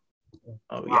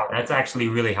 Oh Wow, yeah. that's actually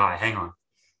really high. Hang on.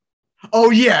 Oh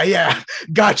yeah.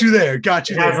 Got you there. Got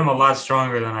you It has there. them a lot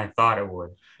stronger than I thought it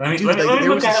would. Let me look at it.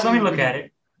 Let me look at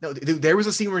it. No, dude, there was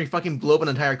a scene where he fucking blew up an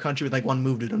entire country with like one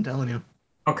move, dude. I'm telling you.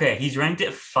 Okay, he's ranked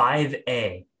at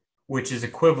 5A, which is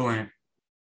equivalent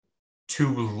to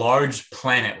large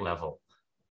planet level.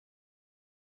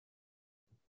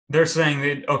 They're saying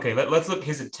that, okay, let's look.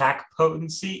 His attack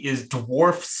potency is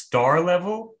dwarf star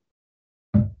level.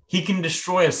 He can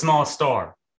destroy a small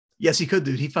star. Yes, he could,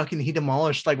 dude. He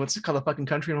demolished like what's it called, a fucking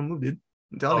country in one move, dude.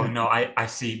 I'm telling you. No, I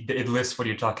see. It lists what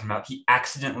you're talking about. He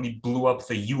accidentally blew up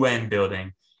the UN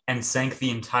building and sank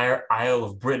the entire Isle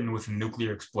of Britain with a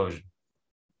nuclear explosion.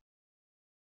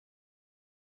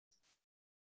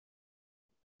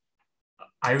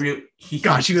 He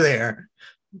got you there.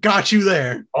 Got you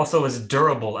there. Also as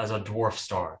durable as a dwarf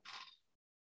star.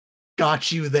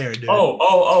 Got you there, dude.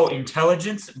 Oh,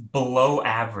 intelligence below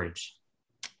average.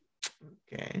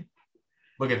 Okay.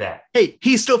 Look at that. Hey,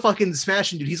 he's still fucking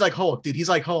smashing, dude. He's like Hulk, dude. He's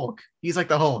like Hulk. He's like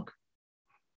the Hulk.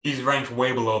 He's ranked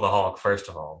way below the Hulk, first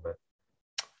of all, but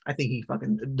I think he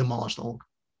fucking demolished the Hulk.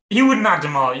 He would not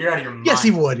demolish. You're out of your mind. Yes,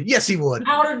 he would. Yes, he would.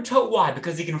 Powdered Toast. Why?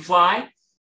 Because he can fly?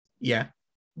 Yeah.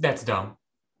 That's dumb.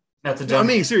 That's a dumb. No,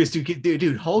 I mean, serious,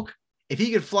 dude. Hulk. If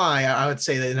he could fly, I would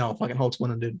say that no, fucking Hulk's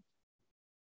winning, dude.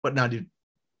 But no, dude.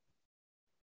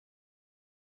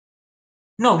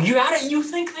 No, you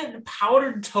think that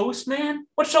Powdered Toast Man?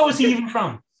 What show is he even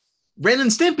from? Ren and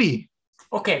Stimpy.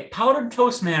 Okay, Powdered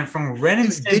Toast Man from Ren and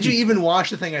Stimpy. Did you even watch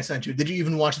the thing I sent you?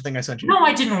 No,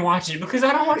 I didn't watch it because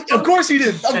I don't watch. Of course you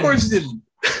did. Of course you didn't.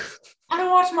 I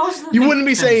don't watch most of them. You wouldn't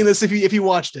be saying this if you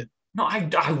watched it. No,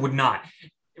 I would not.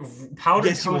 Powdered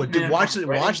Yes, you would. Dude, watch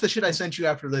the shit I sent you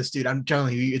after this, dude. I'm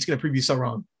telling you, it's gonna prove you so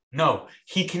wrong. No,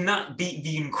 he cannot beat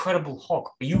the Incredible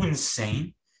Hulk. Are you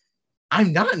insane?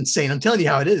 I'm not insane. I'm telling you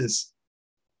how it is.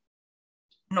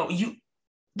 No,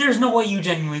 there's no way you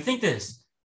genuinely think this.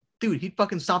 Dude, he'd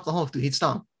fucking stop the Hulk, dude. He'd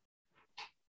stop.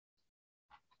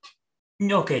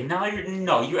 Okay, now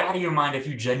you're out of your mind if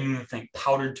you genuinely think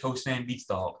Powdered Toast Man beats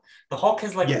the Hulk. The Hulk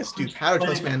has like yes, dude. Powdered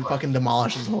Toast Man fucking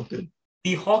demolishes the Hulk, dude.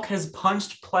 The Hulk has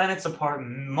punched planets apart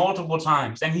multiple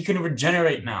times, and he can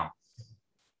regenerate now.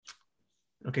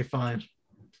 Okay, fine.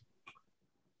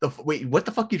 Wait, what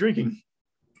the fuck are you drinking?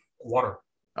 Water.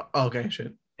 Oh, okay,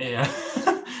 shit. Yeah.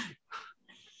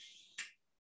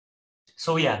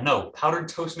 So yeah, no, Powdered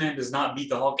Toast Man does not beat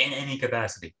the Hulk in any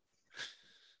capacity.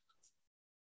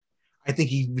 I think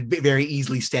he would very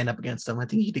easily stand up against him. I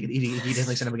think he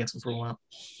definitely stand up against him for a while.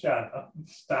 Shut up.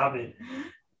 Stop it.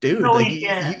 Dude, no,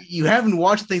 you haven't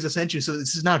watched the things I sent you, so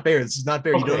this is not fair. This is not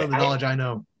fair. Okay, you don't have the knowledge I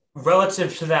know.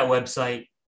 Relative to that website,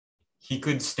 he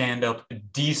could stand up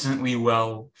decently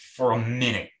well for a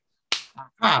minute.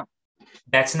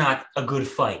 That's not a good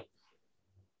fight.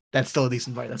 That's still a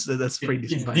decent fight. That's a pretty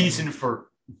decent fight. Decent for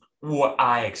what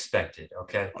I expected,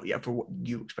 okay? Oh, yeah, for what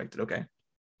you expected, okay.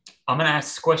 I'm going to ask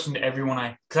this question to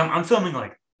everyone because I'm filming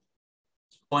like a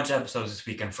bunch of episodes this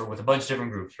weekend with a bunch of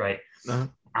different groups, right? Uh-huh.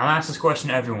 I'll ask this question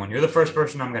to everyone. You're the first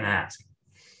person I'm going to ask.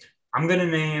 I'm going to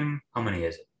name, how many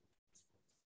is it?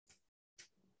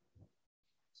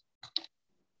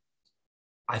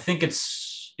 I think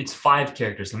it's 5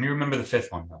 characters. Let me remember the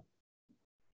 5th one though.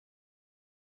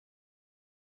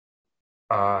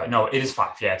 No, it is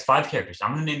 5. Yeah, it's 5 characters.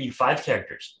 I'm going to name you 5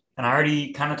 characters. And I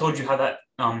already kind of told you how that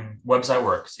website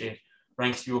works. It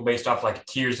ranks people based off like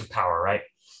tiers of power, right?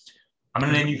 I'm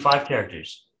going to name you 5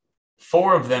 characters.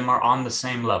 4 of them are on the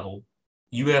same level.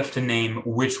 You have to name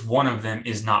which one of them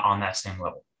is not on that same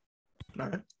level. All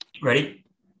right. Ready?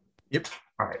 Yep.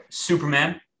 All right.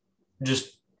 Superman,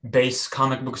 just base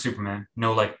comic book Superman.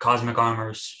 No like cosmic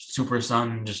armor, super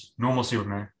sun, just normal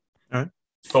Superman. All right.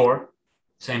 Thor,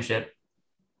 same shit.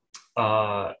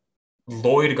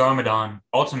 Lloyd Garmadon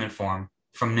Ultimate Form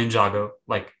from Ninjago,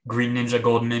 like Green Ninja,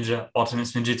 Golden Ninja, Ultimate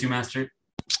Spinjitzu Master.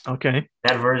 Okay.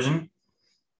 That version.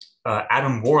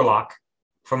 Adam Warlock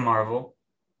from Marvel,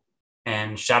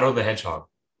 and Shadow the Hedgehog.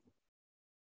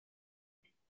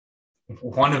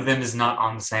 One of them is not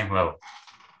on the same level.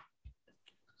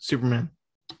 Superman.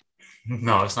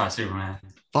 No, it's not Superman.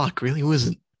 Fuck, really? Who is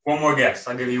it? One more guess.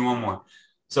 I'll give you one more.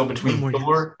 So between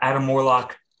Thor, guess. Adam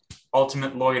Warlock,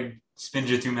 Ultimate Lloyd,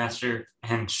 Spinjitzu Master,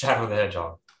 and Shadow the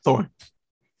Hedgehog. Thor.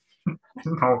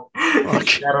 No.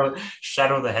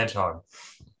 Shadow the Hedgehog.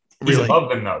 He's Really? above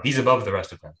them, though. He's above the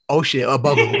rest of them. Oh, shit.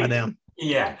 Above them. Goddamn.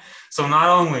 Yeah. So not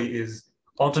only is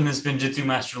Ultimate Spinjitzu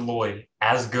Master Lloyd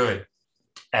as good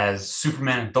as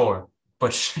Superman and Thor,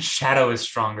 but Shadow is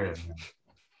stronger than them.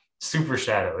 Super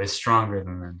Shadow is stronger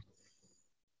than them.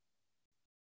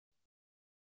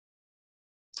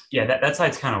 Yeah, that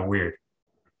side's kind of weird.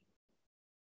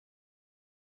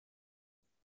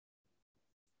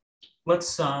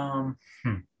 Let's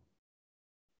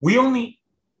we only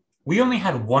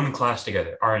had one class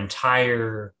together our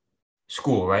entire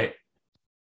school, right?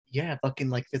 Yeah, fucking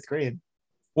like 5th grade.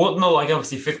 Well, no, like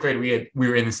obviously 5th grade we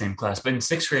were in the same class, but in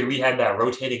 6th grade we had that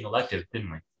rotating elective,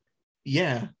 didn't we?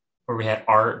 Yeah. Where we had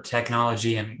art,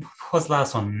 technology, and what was the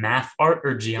last one? Math art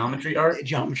or geometry art?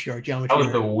 Geometry art. That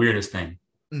was the weirdest thing.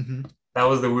 Mm-hmm. That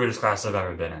was the weirdest class I've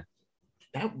ever been in.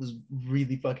 That was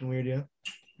really fucking weird, yeah.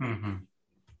 Mm-hmm.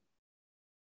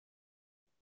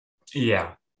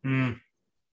 Yeah. Mm.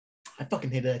 I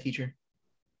fucking hated that teacher.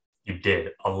 You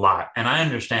did a lot, and I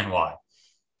understand why.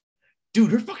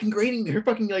 Dude, her fucking grading, her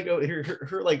fucking like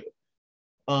her like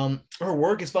her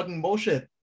work is fucking bullshit.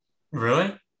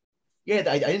 Really? Yeah,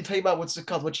 I didn't tell you about what's it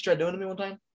called, what she tried doing to me one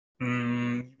time.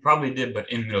 Probably did,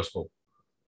 but in middle school.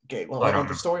 Okay, well, I want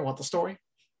the story. Want the story?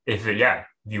 If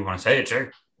you want to say it,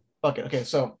 sure. Fuck it. Okay,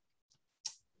 so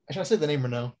should I say the name or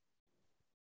no?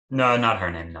 No, not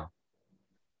her name. No.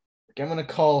 Okay, I'm gonna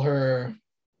call her.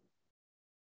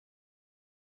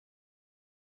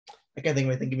 I can't think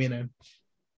of anything. Give me a name.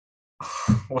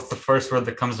 What's the first word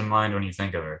that comes to mind when you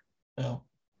think of her? Hell.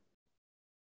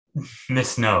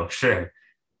 Miss No, sure.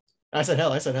 I said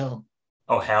hell.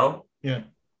 Oh, hell? Yeah.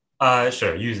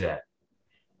 Sure, use that.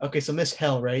 Okay, so Miss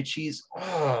Hell, right? She's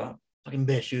fucking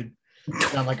bitch, dude.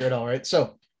 Not like her at all, right?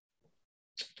 So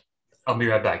I'll be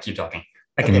right back. Keep talking.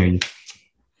 I can hear you.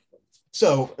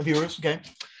 So, viewers, okay.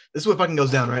 This is what fucking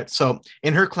goes down, right? So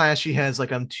in her class, she has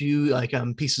like two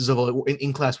pieces of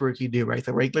in class work you do, right?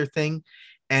 The regular thing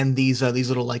and these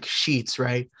little like sheets,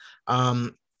 right?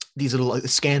 These little like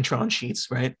Scantron sheets,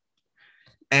 right?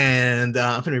 And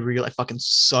I'm gonna be real, I fucking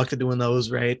sucked at doing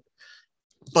those, right?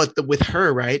 But with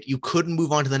her, right, you couldn't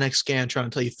move on to the next Scantron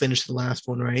until you finished the last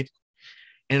one, right?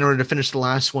 And in order to finish the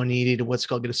last one, you needed what's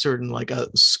called get a certain like a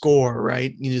score,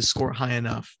 right? You need to score high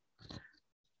enough.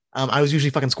 I was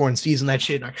usually fucking scoring C's in that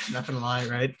shit. I'm not gonna lie,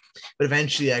 right? But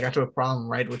eventually, I got to a problem,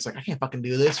 right? Where it's like I can't fucking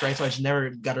do this, right? So I just never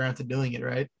got around to doing it,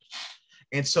 right?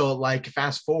 And so, like,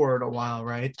 fast forward a while,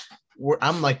 right?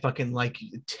 I'm like fucking like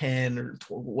 10 or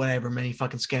whatever, many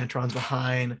fucking Scantrons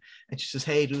behind. And she says,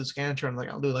 "Hey, do the Scantron." I'm like,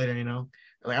 I'll do it later, you know.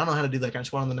 Like, I don't know how to do that. I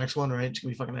just want on the next one, right? It's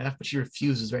gonna be fucking F, but she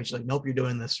refuses, right? She's like, "Nope, you're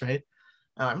doing this, right?"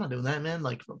 I'm not doing that, man.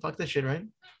 Like, fuck this shit, right?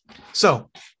 So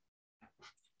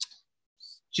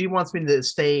she wants me to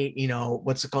stay, you know,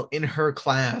 what's it called, in her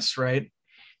class, right?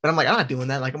 But I'm like, I'm not doing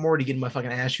that. Like, I'm already getting my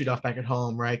fucking ass shoot off back at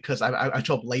home, right? Because I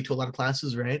show up late to a lot of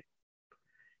classes, right?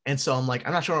 And so I'm like,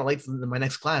 I'm not showing up late for my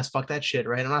next class. Fuck that shit,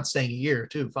 right? I'm not staying a year,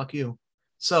 too. Fuck you.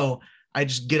 So I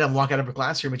just get up and walk out of her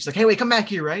classroom, and she's like, "Hey, wait, come back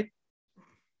here, right?"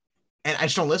 And I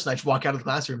just don't listen. I just walk out of the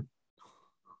classroom.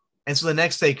 And so the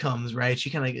next day comes, right? She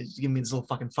kind of gives me this little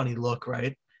fucking funny look,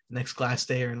 right? Next class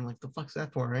day, and I'm like, the fuck's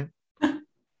that for, right?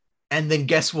 And then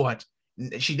guess what?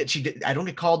 She did. I don't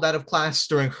get called out of class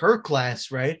during her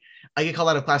class, right? I get called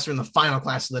out of class during the final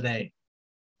class of the day.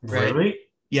 Right? Really?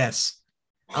 Yes.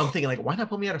 I'm thinking, like, why not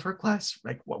pull me out of her class?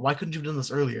 Like, why couldn't you have done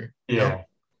this earlier? You know?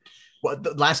 What,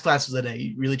 the last class of the day?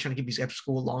 You really trying to keep these after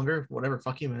school longer? Whatever.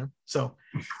 Fuck you, man. So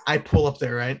I pull up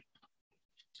there, right?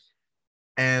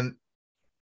 And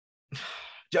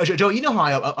Joe, you know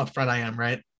how upfront I am,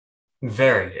 right?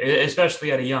 Very,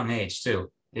 especially at a young age,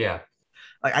 too. Yeah.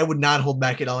 Like, I would not hold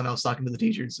back at all when I was talking to the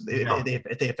teachers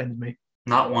if they offended me.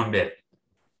 Not one bit.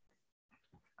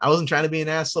 I wasn't trying to be an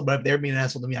asshole, but if they're being an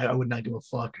asshole to me, I would not give a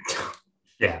fuck.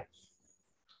 Yeah.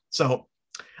 So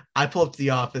I pull up to the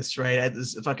office, right? At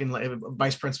this fucking like,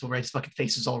 vice principal, right? His fucking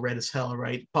face is all red as hell,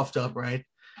 right? Puffed up, right?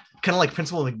 Kind of like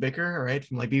Principal McVicker, right?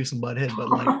 From like Beavis and Butthead, but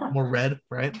like more red,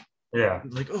 right? Yeah.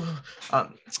 Like, oh.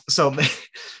 So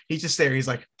he's just there. He's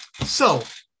like, "So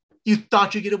you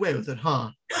thought you'd get away with it, huh?"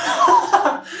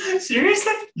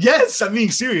 Seriously? Yes, I'm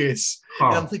being serious.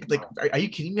 And I'm Oh. thinking, like, are you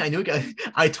kidding me?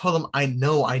 I told him, I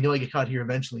know I get caught here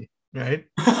eventually, right?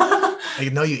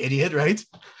 Like, no, you idiot, right?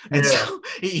 And Yeah. so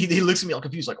he looks at me all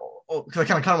confused, like, oh, because I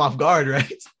kind of caught him off guard,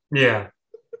 right? Yeah.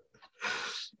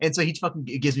 And so he fucking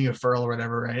gives me a furl or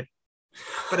whatever, right?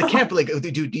 But I can't be like,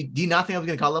 dude, do you not think I was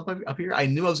gonna call up here? I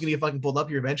knew I was gonna get fucking pulled up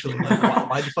here eventually. Like,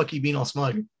 why the fuck are you being all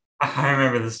smug? I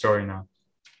remember the story now.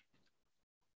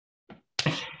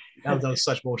 That was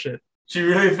such bullshit. Do you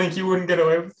really think you wouldn't get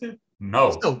away with it?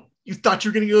 No. So you thought you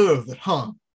were gonna get away with it,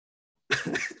 huh?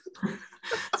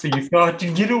 So you thought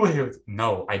you'd get away with it?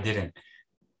 No, I didn't.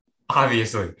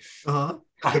 Obviously. Uh-huh.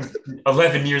 I'm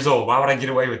 11 years old. Why would I get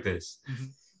away with this?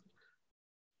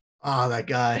 Oh, that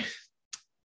guy.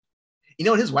 You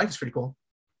know what? His wife is pretty cool.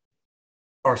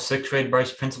 Our sixth grade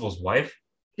vice principal's wife?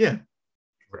 Yeah.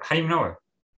 How do you know her?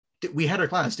 We had our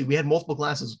class, dude. We had multiple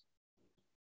classes.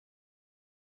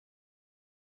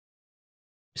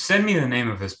 Send me the name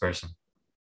of this person.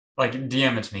 Like,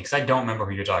 DM it to me because I don't remember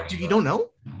who you're talking Dude, about. you don't know?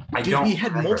 I Dude, don't we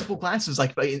had remember. multiple classes,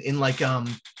 like in like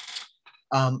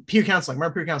peer counseling.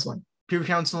 Remember peer counseling? Peer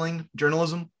counseling,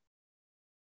 journalism.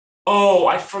 Oh,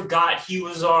 I forgot he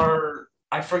was our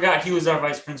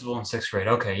vice principal in sixth grade.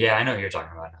 Okay, yeah, I know who you're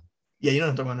talking about now. Yeah, you know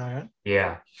what I'm talking about now, right?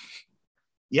 Yeah.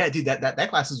 Yeah, dude, that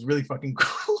class is really fucking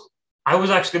cool. I was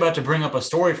actually about to bring up a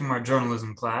story from our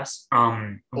journalism class.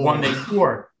 One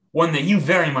that you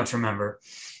very much remember.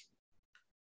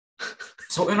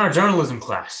 So in our journalism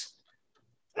class,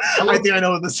 I think I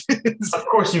know what this is. of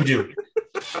course you do.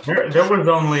 There was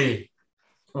only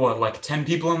like 10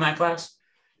 people in that class?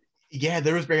 Yeah,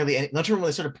 there was barely any. Not sure when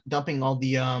they started dumping all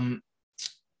the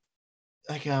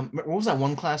what was that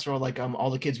one class where like all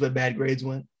the kids with bad grades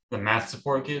went? The math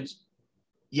support kids?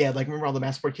 Yeah, like remember all the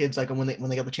math support kids, like when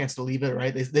they got the chance to leave it,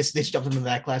 right? They jumped into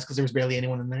that class because there was barely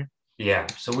anyone in there. Yeah.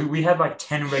 So we had like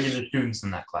 10 regular students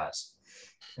in that class.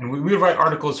 And we would write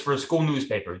articles for a school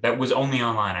newspaper that was only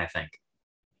online, I think,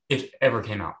 if it ever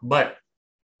came out. But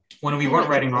when we weren't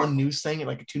writing one news thing and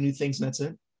like 2 new things and that's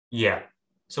it. Yeah.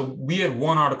 So we had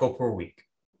one article per week,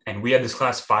 and we had this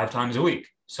class 5 times a week.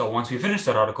 So once we finished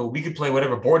that article, we could play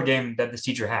whatever board game that this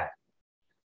teacher had.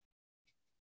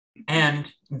 And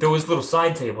there was a little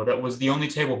side table that was the only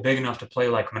table big enough to play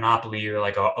like Monopoly or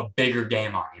like a bigger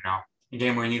game on, a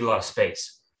game where you need a lot of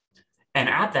space. And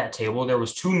at that table, there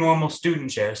was 2 normal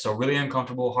student chairs, so really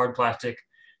uncomfortable, hard plastic.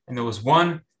 And there was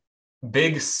one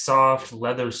big, soft,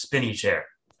 leather spinny chair.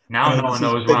 Now no one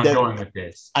knows where I'm going with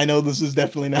this. I know this is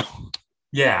definitely now.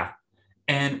 Yeah.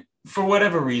 And for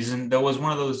whatever reason, there was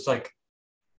one of those like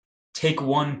take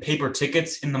one paper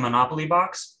tickets in the Monopoly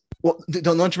box. Well,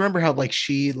 don't you remember how like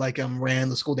she like ran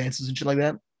the school dances and shit like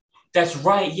that? That's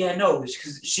right. Yeah, no,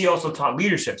 because she also taught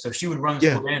leadership. So she would run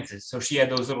the school dances. So she had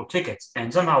those little tickets.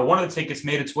 And somehow one of the tickets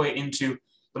made its way into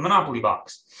the Monopoly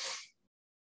box.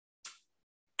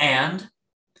 And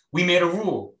we made a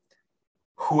rule.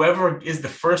 Whoever is the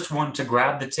first one to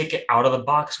grab the ticket out of the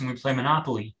box when we play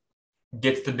Monopoly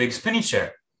gets the big spinny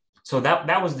chair. So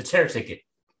that was the chair ticket.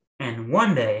 And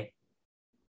one day,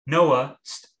 Noah,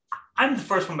 I'm the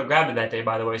first one to grab it that day,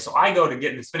 by the way. So I go to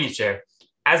get in the spinny chair.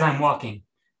 As I'm walking,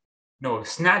 Noah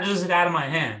snatches it out of my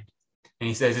hand and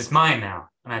he says, "It's mine now."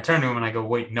 And I turn to him and I go,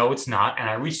 "Wait, no, it's not." And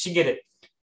I reach to get it.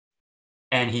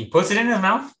 And he puts it in his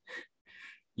mouth.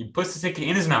 He puts the ticket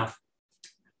in his mouth.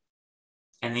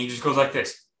 And then he just goes like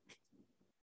this.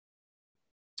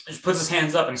 Just puts his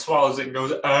hands up and swallows it and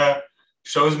goes,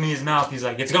 shows me his mouth. He's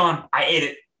like, "It's gone. I ate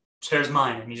it. Chair's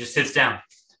mine." And he just sits down.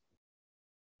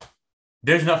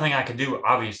 There's nothing I could do,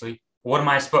 obviously. What am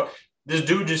I supposed? This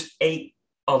dude just ate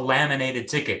a laminated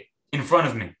ticket in front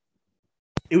of me.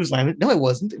 It was laminated. No, it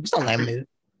wasn't. It was not laminated.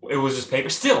 It was just paper.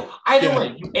 Still, either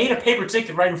way, you ate a paper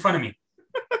ticket right in front of me.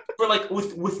 For like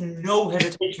with no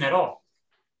hesitation at all.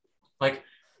 Like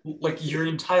your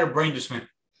entire brain just went,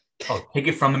 "Oh, take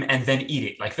it from him and then eat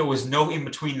it." Like there was no in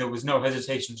between. There was no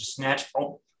hesitation. Just snatch.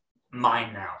 Oh,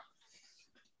 mine now.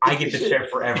 I get the chair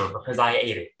forever because I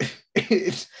ate it.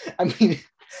 It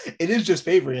is just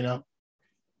paper,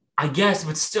 I guess,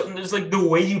 but still, there's like the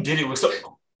way you did it was so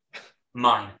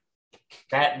mine.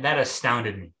 That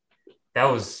astounded me. It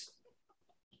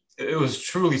was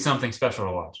truly something special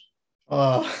to watch.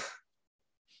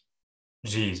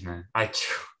 Jeez, man.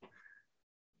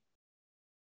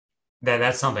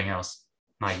 That's something else.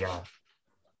 My God.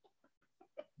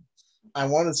 I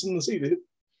wanted someone to see it.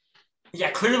 Yeah,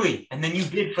 clearly. And then you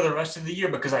did for the rest of the year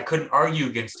because I couldn't argue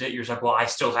against it. You're like, "Well, I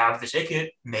still have the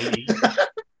ticket, maybe."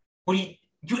 What do you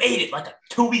ate it like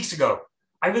 2 weeks ago.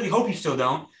 I really hope you still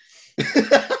don't.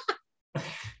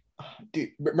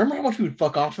 Dude, remember how much we would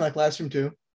fuck off in that classroom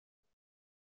too?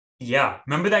 Yeah.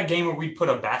 Remember that game where we put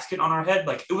a basket on our head?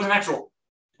 Like it was an actual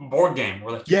board game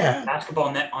where like you put a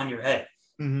basketball net on your head.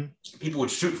 Mm-hmm. People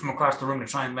would shoot from across the room to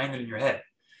try and land it in your head.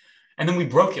 And then we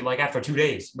broke it like after 2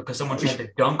 days because someone tried to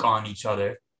dunk on each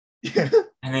other. Yeah.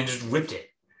 And then just ripped it.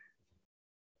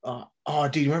 Oh,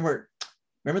 dude, remember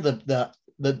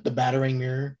the battering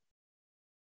mirror?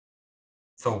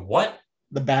 The what?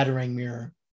 The battering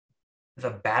mirror.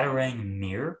 The batarang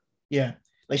mirror? Yeah.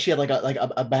 Like she had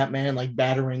a Batman like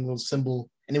battering little symbol,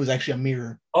 and it was actually a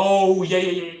mirror. Oh,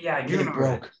 yeah. I do remember. It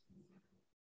broke. That.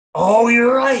 Oh,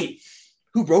 you're right.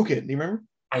 Who broke it? Do you remember?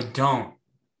 I don't.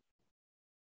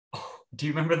 Oh, do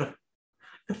you remember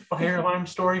the fire alarm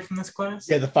story from this class?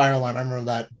 Yeah, the fire alarm. I remember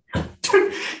that.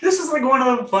 Dude, this is like one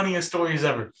of the funniest stories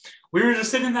ever. We were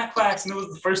just sitting in that class, and it was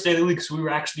the first day of the week, so we were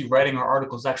actually writing our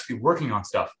articles, actually working on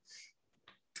stuff.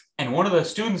 And one of the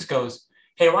students goes,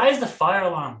 "Hey, why is the fire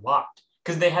alarm locked?"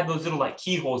 Because they had those little like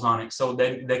keyholes on it, so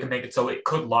then they could make it so it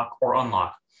could lock or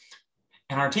unlock.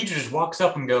 And our teacher just walks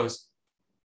up and goes,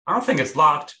 "I don't think it's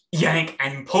locked." Yank,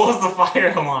 and pulls the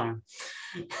fire alarm.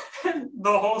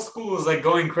 The whole school is like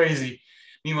going crazy.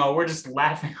 Meanwhile, we're just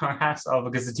laughing our ass off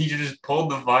because the teacher just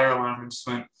pulled the fire alarm and just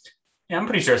went, "Yeah, I'm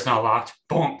pretty sure it's not locked."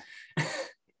 Boom.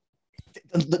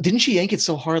 Didn't she yank it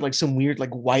so hard, like some weird,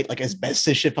 like white, like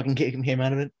asbestos shit fucking came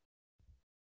out of it?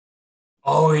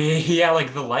 Oh yeah,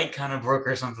 like the light kind of broke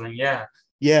or something. Yeah.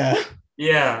 Yeah.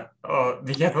 Yeah. Oh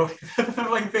yeah,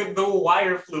 like the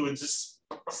wire fluid just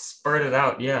spurted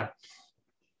out. Yeah.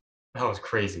 That was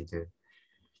crazy, dude.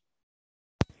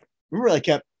 Remember, like,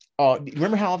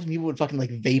 remember how often people would fucking like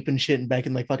vape and shit and back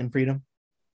in like fucking Freedom?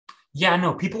 Yeah,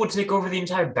 no, people would take over the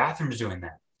entire bathrooms doing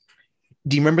that.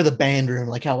 Do you remember the band room?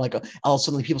 Like how like all of a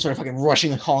sudden people started fucking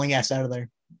rushing, like hauling ass out of there.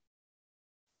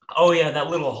 Oh yeah, that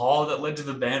little hall that led to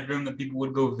the band room that people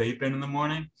would go vape in the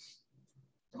morning.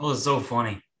 That was so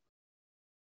funny.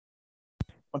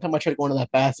 One time I tried going to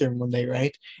that bathroom one day,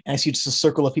 right? And I see just a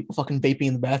circle of people fucking vaping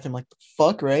in the bathroom, like the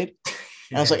fuck, right?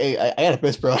 And I was like, "Hey, I gotta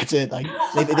piss, bro. That's it." Like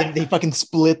they fucking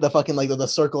split the fucking like the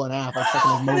circle in half, like fucking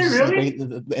like Moses really?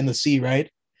 in the sea, right?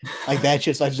 Like that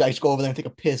shit. So I just go over there and take a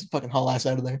piss, and fucking haul ass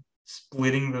out of there.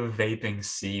 Splitting the vaping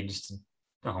seeds.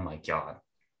 Oh my god.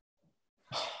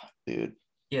 Dude.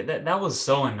 Yeah, that was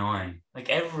so annoying. Like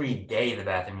every day the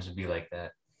bathrooms would be like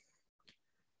that.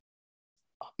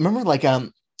 Remember like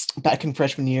back in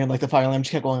freshman year, like the fire alarm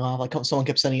just kept going off, like someone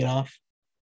kept setting it off.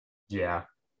 Yeah.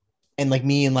 And like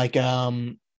me and like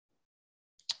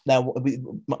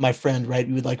my friend, right?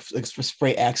 We would like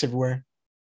spray Axe everywhere.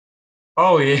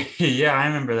 Oh yeah, yeah, I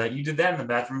remember that. You did that in the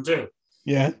bathroom too.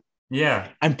 Yeah. Yeah.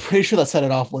 I'm pretty sure that set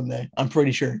it off one day. I'm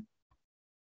pretty sure.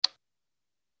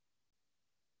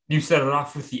 You set it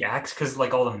off with the axe because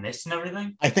like all the mist and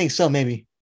everything? I think so, maybe.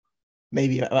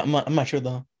 Maybe. I'm not sure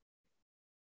though.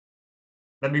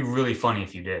 That'd be really funny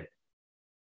if you did.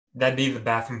 That'd be the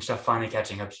bathroom stuff finally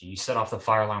catching up to you. You set off the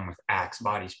fire alarm with Axe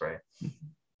body spray.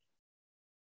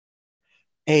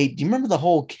 Hey, do you remember the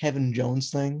whole Kevin Jones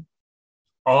thing?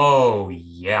 Oh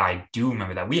yeah, I do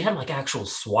remember that. We had like actual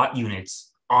SWAT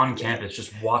units on campus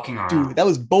just walking around. Dude, that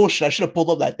was bullshit. I should have pulled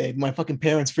up that day. My fucking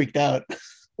parents freaked out.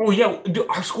 Oh yeah, dude,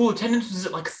 our school attendance was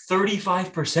at like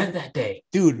 35% that day.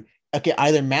 Dude, okay,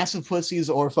 either massive pussies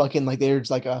or fucking like they're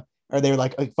just like or they were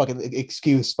like a fucking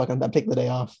excuse. Fucking, I'm taking the day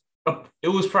off. It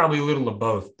was probably a little of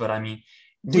both, but I mean,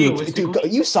 Dude,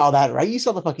 you saw that, right? You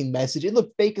saw the fucking message. It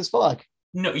looked fake as fuck.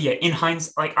 No, yeah, in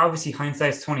hindsight, like obviously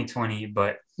hindsight's 2020,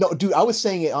 but no, dude, I was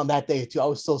saying it on that day too. I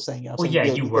was still saying it. I was saying, yeah,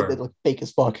 you were. They look fake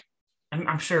as fuck.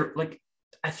 I'm sure, like,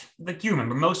 like you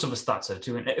remember, most of us thought so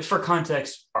too. And for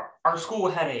context, our school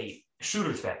had a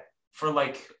shooter threat for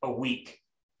like a week,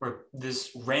 where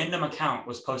this random account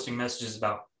was posting messages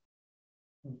about,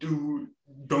 "Dude,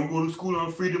 don't go to school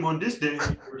on Freedom on this day,"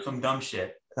 or some dumb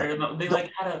shit. They like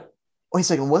had a. Wait a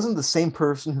second, wasn't the same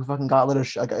person who fucking got like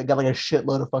a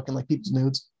shitload of fucking like people's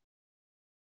nudes?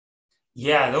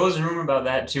 Yeah, there was a rumor about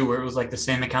that too, where it was like the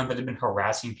same account that had been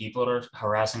harassing people or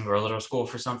harassing girls at our school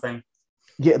for something.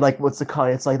 Yeah, like what's the call?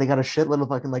 It's like they got a shitload of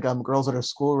fucking like girls at our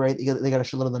school, right? They got a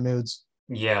shitload of the nudes.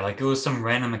 Yeah, like it was some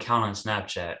random account on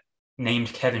Snapchat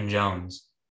named Kevin Jones.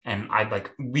 And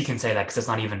we can say that because it's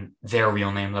not even their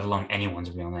real name, let alone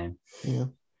anyone's real name. Yeah.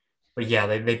 But yeah,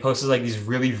 they posted like these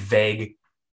really vague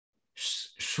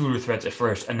shooter threats at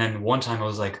first. And then one time it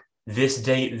was like, "This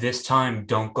date, this time,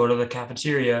 don't go to the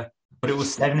cafeteria." But it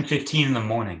was 7:15 in the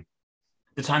morning.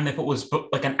 The time they put was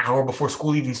like an hour before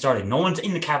school even started. No one's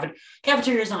in the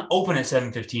cafeteria is not open at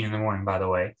 7:15 in the morning, by the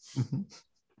way. Mm-hmm.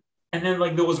 And then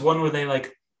like there was one where they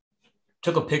like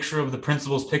took a picture of the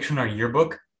principal's picture in our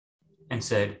yearbook and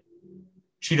said,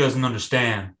 "She doesn't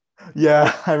understand."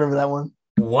 Yeah, I remember that one.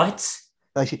 What?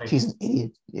 Like Like, she's an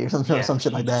idiot or yeah, some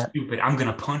shit like she's that. stupid. I'm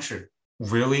gonna punch her.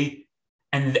 Really?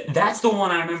 And that's the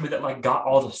one I remember that like got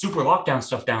all the super lockdown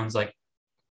stuff down. It's like,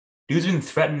 dude's been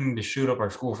threatening to shoot up our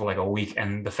school for like a week,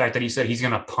 and the fact that he said he's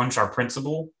gonna punch our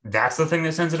principal, that's the thing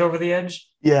that sends it over the edge.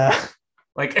 Yeah.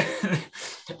 Like,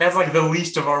 that's like the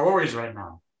least of our worries right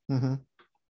now. Mm-hmm.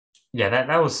 Yeah,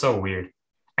 that was so weird.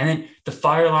 And then the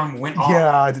fire alarm went off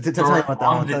Yeah. To tell you about that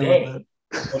on one. the Tell you about day.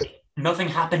 that. Like nothing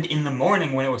happened in the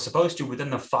morning when it was supposed to, but then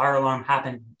the fire alarm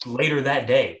happened later that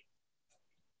day.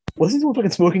 Wasn't someone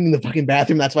fucking smoking in the fucking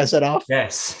bathroom? That's why I set off.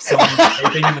 Yes, someone was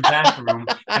vaping in the bathroom,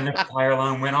 and the fire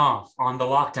alarm went off on the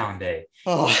lockdown day.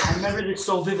 I Oh. remember this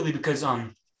so vividly because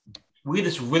we had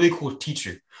this really cool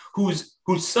teacher whose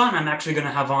son I'm actually going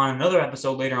to have on another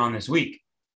episode later on this week.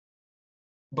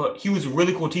 But he was a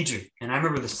really cool teacher, and I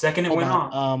remember the second it Hold went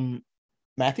on. off.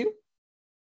 Matthew?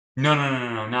 No,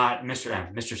 not Mr.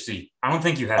 M, Mr. C. I don't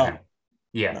think you have him. Oh,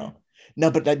 Yeah, no. No,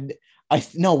 but I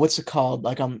no, what's it called?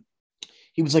 Like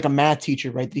he was like a math teacher,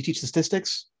 right? Did he teach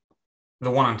statistics?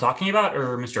 the one I'm talking about,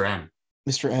 or Mr. M.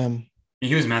 Mr. M.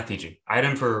 He was a math teacher. I had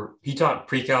him he taught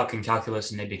pre-calc and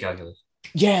calculus and AP calculus.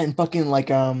 Yeah, and fucking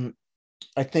like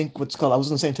I think what's called I was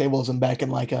on the same table as him back in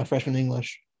like freshman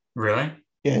English. Really?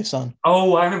 Yeah, his son.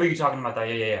 Oh, I remember you talking about that.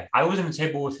 Yeah. I was in the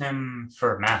table with him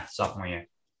for math sophomore year.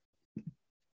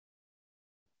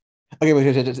 Okay, wait, say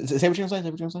what you're gonna say. Say what you're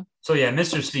gonna say. So yeah,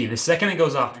 Mr. C, the second it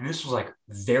goes off, and this was like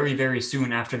very, very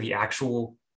soon after the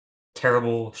actual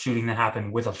terrible shooting that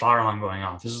happened with a fire alarm going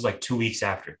off. This was like 2 weeks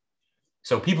after.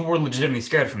 So people were legitimately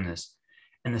scared from this.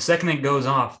 And the second it goes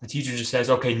off, the teacher just says,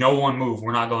 okay, no one move.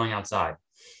 We're not going outside.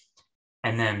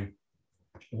 And then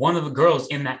one of the girls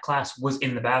in that class was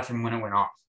in the bathroom when it went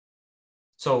off.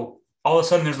 So all of a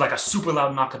sudden there's like a super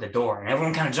loud knock at the door and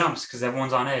everyone kind of jumps because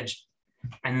everyone's on edge.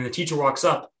 And then the teacher walks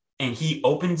up and he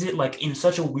opens it like in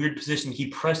such a weird position. He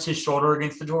pressed his shoulder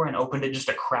against the door and opened it just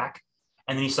a crack.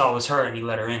 And then he saw it was her and he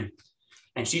let her in.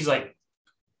 And she's like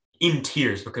in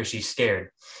tears because she's scared.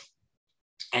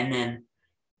 And then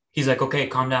he's like, okay,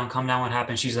 calm down. What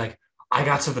happened? She's like, I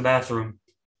got to the bathroom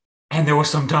and there was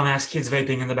some dumbass kids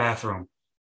vaping in the bathroom.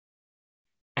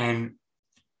 And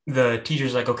the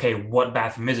teacher's like, okay, what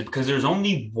bathroom is it? Because there's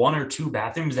only one or two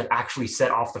bathrooms that actually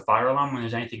set off the fire alarm when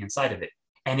there's anything inside of it.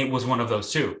 And it was one of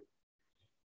those two.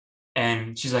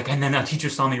 And she's like, and then a teacher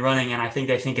saw me running and I think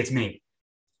they think it's me.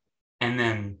 And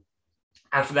then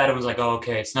after that, it was like, oh,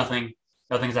 okay, it's nothing.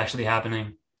 Nothing's actually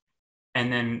happening.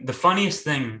 And then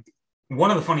one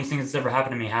of the funniest things that's ever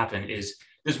happened to me is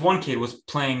this one kid was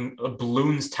playing a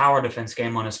Balloons tower defense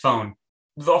game on his phone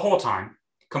the whole time,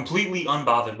 completely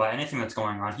unbothered by anything that's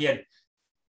going on. He had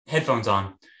headphones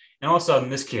on. And all of a sudden,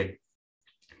 this kid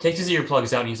takes his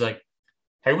earplugs out and he's like,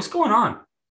 hey, what's going on?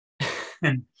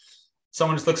 And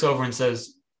someone just looks over and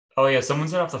says, oh, yeah, someone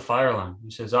set off the fire alarm.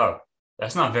 He says, oh,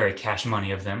 that's not very cash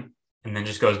money of them. And then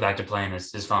just goes back to playing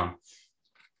his phone.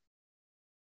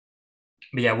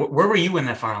 But yeah, where were you when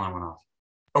that fire alarm went off?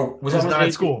 Oh, was that not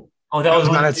at school? Oh, that was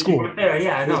not at school. There.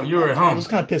 Yeah, I know. You were at home. I was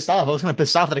kind of pissed off.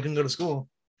 that I couldn't go to school.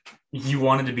 You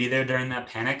wanted to be there during that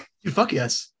panic? Dude, fuck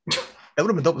yes. That would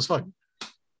have been dope as fuck.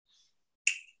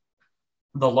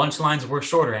 The lunch lines were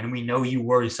shorter, and we know you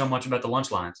worry so much about the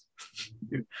lunch lines.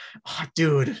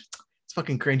 Dude, it's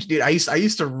fucking cringe, dude. I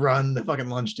used to run the fucking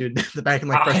lunch, dude. The back in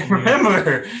like I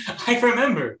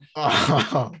remember.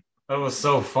 Oh. That was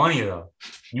so funny though.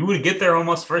 You would get there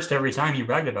almost first every time you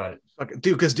bragged about it.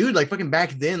 Dude, like fucking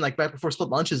back then, like back before split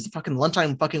lunches, the fucking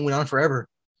lunchtime fucking went on forever.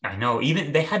 I know.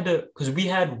 Even they had to, because we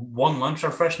had one lunch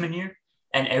our freshman year,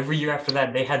 and every year after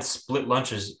that, they had split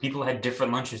lunches. People had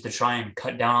different lunches to try and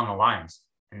cut down on the lines.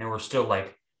 And there were still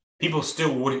like, people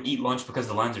still wouldn't eat lunch because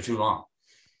the lines are too long.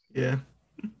 Yeah.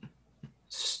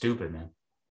 Stupid, man.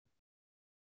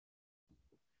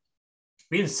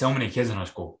 We had so many kids in our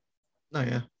school. Oh,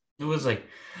 yeah. It was like,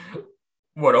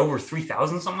 what, over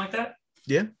 3,000, something like that?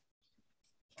 Yeah.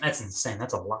 That's insane.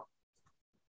 That's a lot.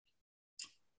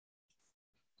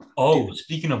 Oh, Dude.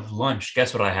 Speaking of lunch,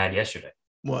 guess what I had yesterday?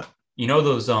 What? You know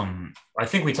those, I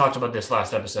think we talked about this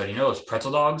last episode. You know those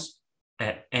pretzel dogs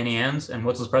at Annie's and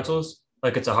what's those pretzels?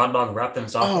 Like it's a hot dog wrapped in a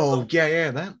soft pretzel. Yeah,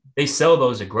 that. They sell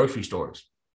those at grocery stores.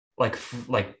 Like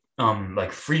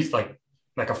freeze, like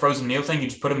a frozen meal thing. You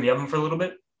just put them in the oven for a little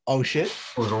bit. Oh, shit.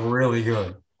 It was really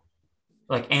good.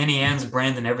 Like Annie Ann's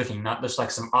brand and everything, not just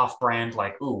like some off-brand,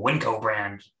 like, Winco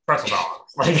brand pretzel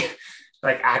dogs.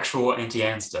 like actual Auntie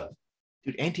Anne stuff.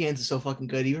 Dude, Auntie Anne's is so fucking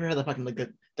good. You ever had the fucking like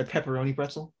the pepperoni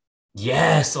pretzel?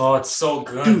 Yes. Oh, it's so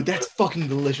good. Dude, that's fucking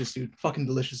delicious, dude. Fucking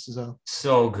delicious as hell.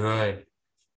 So good.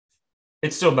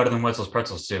 It's still better than Wetzel's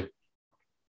pretzels too.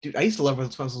 Dude, I used to love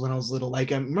Wetzel's pretzels when I was little. Like,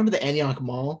 remember the Antioch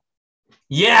Mall?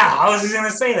 Yeah, I was just gonna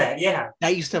say that. Yeah.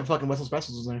 That used to have fucking Wetzel's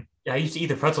pretzels in there. Yeah, I used to eat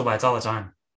the pretzel bites all the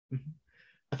time. Mhm.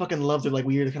 I fucking love the like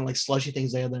weird kind of like slushy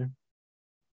things they had there.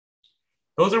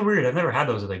 Those are weird. I've never had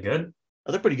those. Are they good?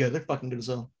 Oh, they're pretty good. They're fucking good as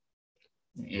well.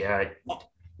 Yeah,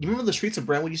 You remember the streets of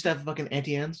Brentwood used to have fucking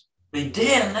Auntie Anne's? they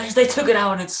did. And they took it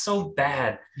out, and it's so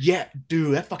bad. Yeah,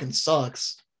 dude, that fucking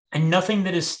sucks. And nothing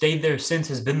that has stayed there since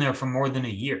has been there for more than a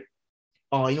year.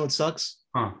 Oh, you know what sucks?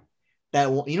 Huh.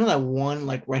 You know that one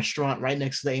like restaurant right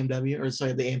next to the AMW or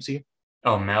sorry the AMC?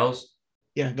 Oh, Mel's?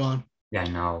 Yeah, gone. Yeah,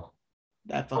 no.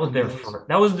 That I was fucking there sucks. for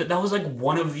that was like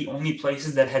one of the only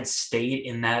places that had stayed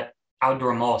in that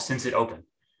outdoor mall since it opened.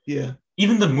 Yeah.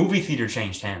 Even the movie theater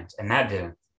changed hands, and that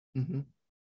didn't. Mm-hmm. What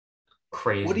it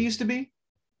Crazy. used to be?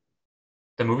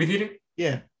 The movie theater?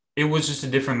 Yeah. It was just a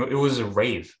different. It was a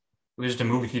rave. It was just a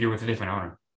movie theater with a different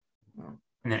owner, Oh.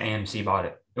 and then AMC bought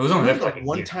it. It was only there Remember for that like a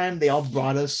one year. time they all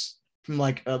brought us from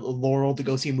like Laurel to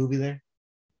go see a movie there?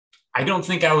 I don't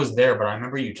think I was there, but I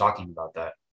remember you talking about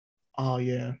that. Oh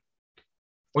yeah.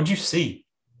 What'd you see?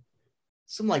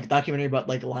 Some like documentary about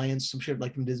like lions, some shit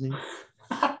like from Disney.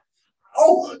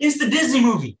 Oh, it's the Disney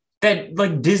movie. That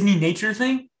like Disney nature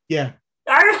thing. Yeah.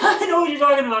 I know what you're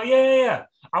talking about. Yeah.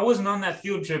 I wasn't on that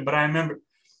field trip, but I remember.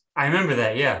 I remember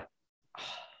that. Yeah.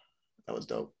 That was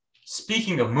dope.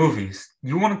 Speaking of movies,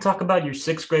 you want to talk about your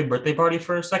sixth grade birthday party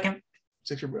for a second?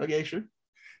 Okay, sure.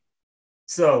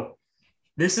 So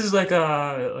this is like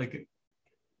a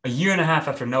year and a half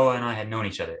after Noah and I had known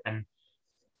each other, and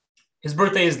his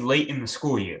birthday is late in the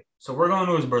school year. So we're going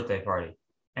to his birthday party,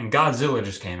 and Godzilla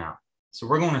just came out. So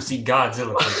we're going to see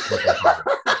Godzilla for his birthday party.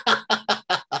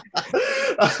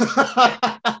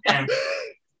 And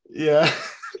Yeah.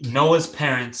 Noah's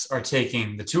parents are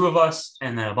taking the two of us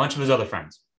and then a bunch of his other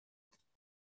friends.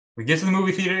 We get to the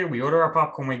movie theater, we order our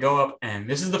popcorn, we go up, and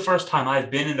this is the first time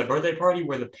I've been in a birthday party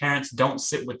where the parents don't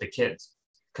sit with the kids.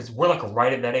 Because we're like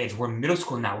right at that age. We're middle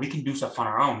school now. We can do stuff on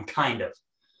our own, kind of.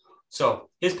 So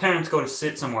his parents go to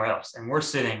sit somewhere else, and we're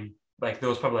sitting, like there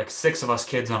was probably like 6 of us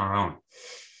kids on our own.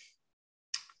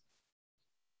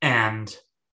 And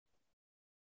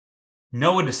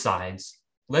Noah decides,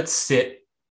 let's sit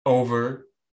over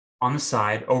on the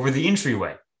side over the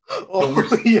entryway. So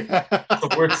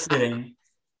we're sitting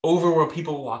over where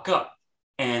people walk up.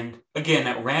 And again,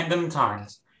 at random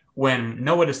times, when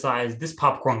Noah decides this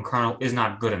popcorn kernel is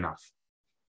not good enough,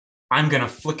 I'm going to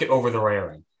flick it over the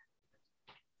railing.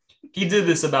 He did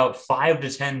this about 5 to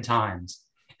 10 times.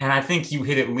 And I think you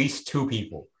hit at least 2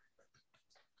 people.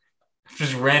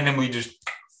 Just randomly just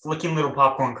flicking little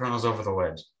popcorn kernels over the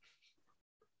ledge.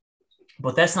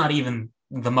 But that's not even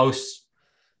the most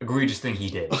egregious thing he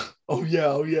did. Oh yeah.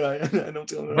 I know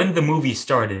what's going on. When the movie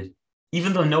started,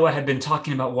 even though Noah had been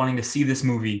talking about wanting to see this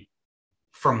movie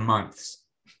for months,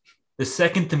 the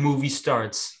second the movie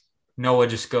starts, Noah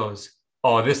just goes,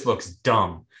 "Oh, this looks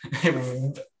dumb."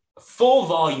 Full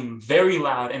volume, very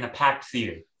loud in a packed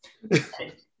theater.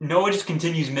 Noah just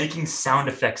continues making sound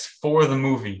effects for the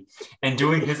movie and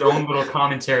doing his own little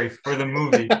commentary for the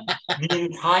movie the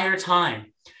entire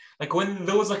time. Like when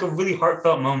there was like a really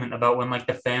heartfelt moment about when like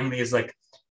the family is like,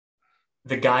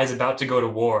 the guy's about to go to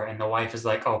war and the wife is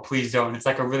like, "Oh, please don't." It's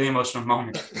like a really emotional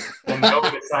moment. And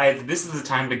Noah decides this is the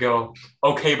time to go,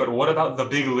 "Okay, but what about the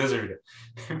big lizard?"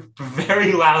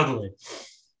 Very loudly.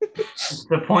 To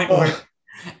the point where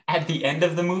at the end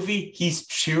of the movie, he's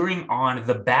cheering on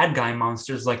the bad guy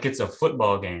monsters like it's a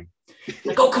football game.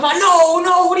 Like, "Oh, come on,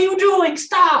 no, what are you doing?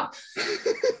 Stop."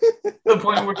 To the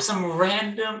point where some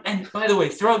random, and by the way,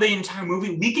 throughout the entire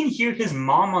movie, we can hear his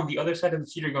mom on the other side of the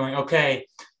theater going, "Okay,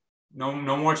 no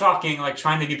more talking," like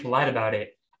trying to be polite about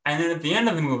it. And then at the end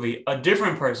of the movie, a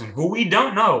different person who we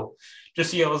don't know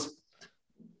just yells,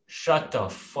 "Shut the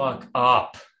fuck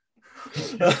up."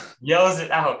 Yells it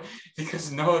out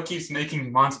because Noah keeps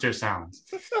making monster sounds.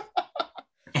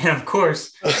 And of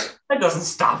course, that doesn't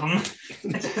stop him.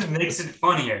 It just makes it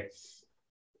funnier.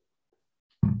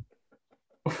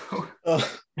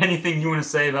 Anything you want to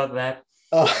say about that?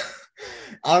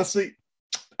 Honestly,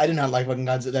 I did not like fucking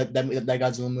Godzilla, that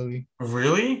Godzilla movie.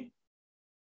 Really?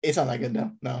 It's not that good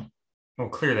though. No. Well,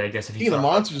 clearly, I guess if you Even the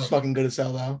monsters is fucking good as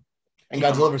hell though. And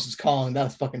Yeah. Godzilla versus Kong,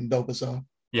 that's fucking dope as hell.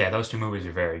 Yeah, those 2 movies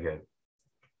are very good.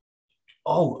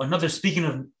 Oh, speaking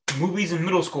of movies in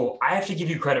middle school, I have to give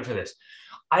you credit for this.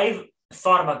 I've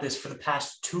thought about this for the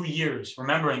past 2 years,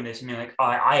 remembering this and being like,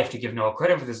 I have to give Noah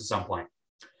credit for this at some point.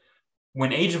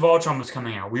 When Age of Ultron was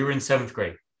coming out, we were in 7th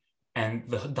grade, and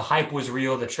the hype was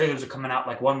real. The trailers were coming out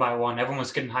like one by one. Everyone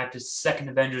was getting hyped. This second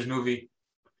Avengers movie.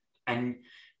 And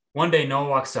one day Noah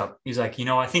walks up. He's like,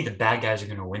 "I think the bad guys are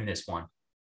going to win this one."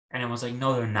 And everyone's like,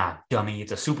 "No, they're not, dummy.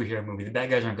 It's a superhero movie. The bad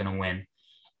guys aren't going to win."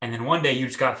 And then one day you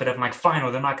just got fed up and like, fine,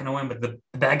 well, they're not going to win, but the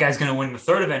bad guy's going to win the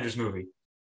third Avengers movie.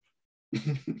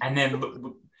 And then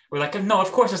we're like, no,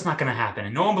 of course it's not going to happen.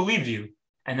 And no one believed you.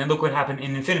 And then look what happened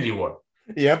in Infinity War.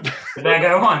 Yep. The bad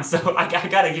guy won. So I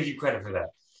got to give you credit for that.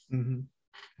 Mm-hmm.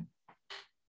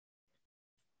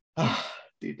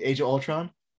 Dude, Age of Ultron.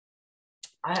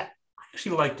 I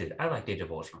actually liked it. I liked Age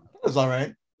of Ultron. It was all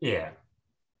right. Yeah.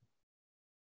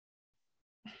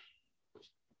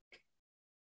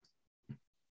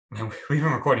 Man, we've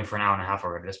been recording for an hour and a half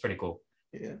already. That's pretty cool.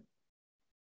 Yeah.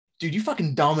 Dude, you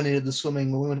fucking dominated the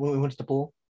swimming when we went to the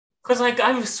pool. Because like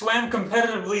I've swam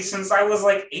competitively since I was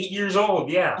like 8 years old.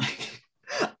 Yeah.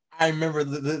 I remember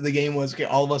the game was, okay,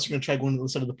 all of us are going to try going to the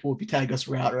side of the pool if you tag us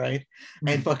route, right?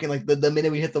 And fucking like the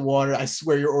minute we hit the water, I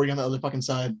swear you're already on the other fucking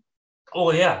side.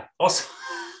 Oh, yeah. Also,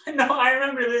 no, I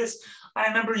remember this. I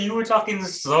remember you were talking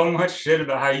so much shit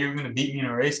about how you were going to beat me in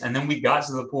a race, and then we got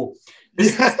to the pool.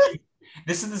 This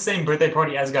is the same birthday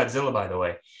party as Godzilla, by the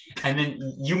way. And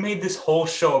then you made this whole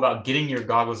show about getting your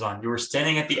goggles on. You were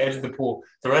standing at the edge of the pool.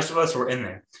 The rest of us were in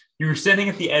there. You were standing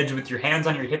at the edge with your hands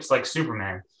on your hips like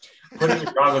Superman, putting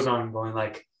your goggles on and going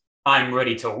like, I'm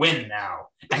ready to win now.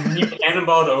 And then you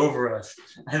cannonballed over us.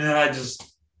 And then I just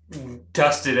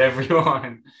dusted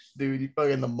everyone. Dude, you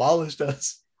fucking demolished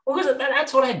us. Well, because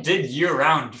that's what I did year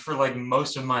round for like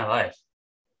most of my life.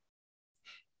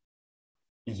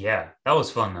 Yeah, that was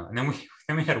fun though. And then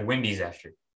we had Wendy's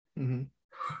after. Mm-hmm.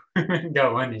 We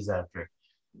got Wendy's after.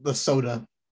 The soda.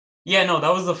 Yeah, no,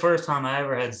 that was the first time I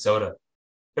ever had soda.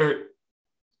 Or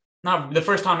not the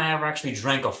first time I ever actually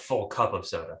drank a full cup of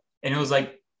soda. And it was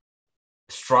like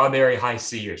strawberry high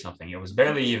C or something. It was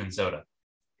barely even soda.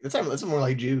 That's more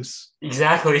like juice.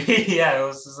 Exactly. Yeah, it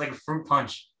was just like fruit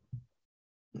punch.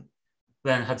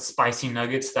 Then had spicy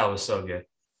nuggets. That was so good.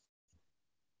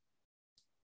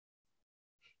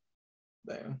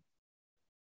 Damn.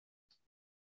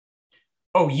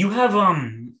 Oh, you have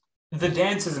the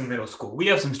dances in middle school. We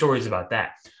have some stories about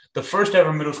that. The first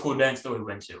ever middle school dance that we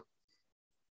went to.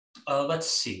 Let's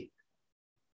see.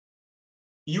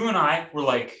 You and I were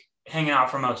like hanging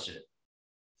out for most of it.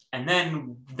 And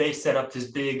then they set up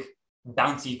this big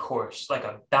bouncy course, like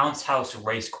a bounce house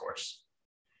race course.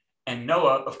 And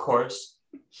Noah, of course,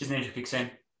 his nature kicks in.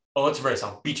 Oh, let's race.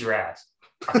 I'll beat your ass.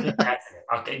 I'll kick your ass in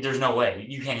it. Okay, there's no way.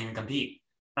 You can't even compete.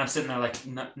 And I'm sitting there like,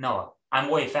 Noah, I'm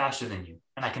way faster than you.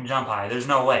 And I can jump high. There's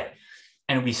no way.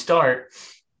 And we start.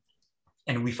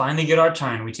 And we finally get our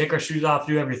turn. We take our shoes off,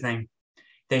 do everything.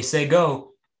 They say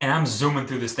go. And I'm zooming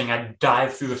through this thing. I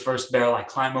dive through the first barrel. I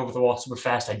climb over the wall super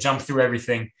fast. I jump through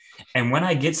everything. And when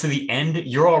I get to the end,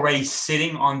 you're already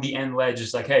sitting on the end ledge.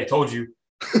 Just like, hey, told you.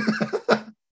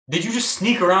 Did you just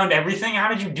sneak around everything? How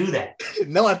did you do that?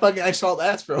 No, I saw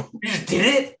that, bro. You just did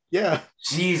it? Yeah.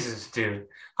 Jesus, dude.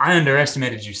 I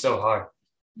underestimated you so hard.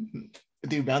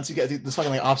 Dude, bouncy guys, this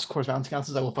fucking like obstacle course bouncy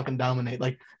councils that will fucking dominate.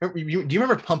 Like, do you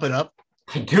remember Pump It Up?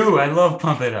 I do. I love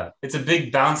Pump It Up. It's a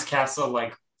big bounce castle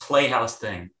like playhouse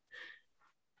thing.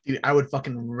 Dude, I would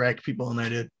fucking wreck people in there,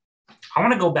 dude. I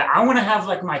want to go back. I want to have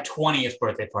like my 20th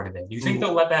birthday party there. Do you think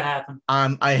they'll let that happen?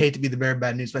 I hate to be the bearer of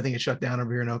bad news, but I think it's shut down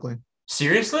over here in Oakland.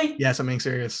 Seriously? Yes, I'm being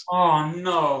serious. Oh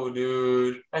no,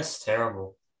 dude. That's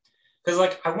terrible. Because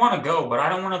like I want to go, but I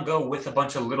don't want to go with a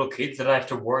bunch of little kids that I have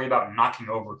to worry about knocking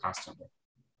over constantly.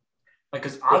 Like,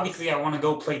 because obviously I want to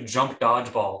go play jump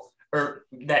dodgeball or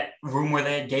that room where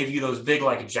they gave you those big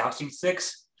like jousting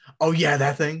sticks. Oh yeah,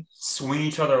 that thing. Swing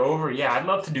each other over. Yeah, I'd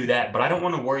love to do that, but I don't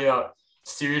want to worry about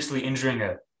seriously injuring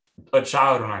a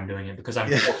child when I'm doing it because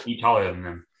I'm 4 feet taller than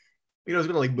them. You know, it's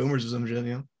gonna like boomers or some shit,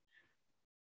 you know.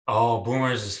 Oh,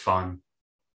 boomers is fun.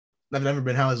 I've never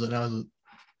been. How is it?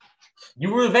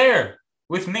 You were there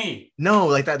with me. No,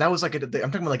 like that. That was like I'm talking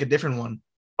about like a different one.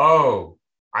 Oh,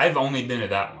 I've only been to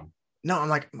that one. No, I'm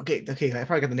like, okay. I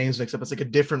probably got the names mixed up. It's like a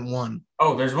different one.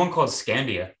 Oh, there's one called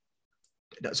Scandia.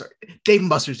 No, sorry, Dave and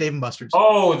Buster's.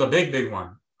 Oh, the big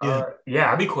one. Yeah, yeah,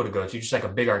 that'd be cool to go to. Just like a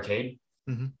big arcade.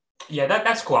 Mm-hmm. Yeah,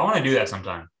 that's cool. I want to do that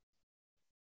sometime.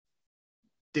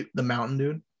 Dude, the mountain,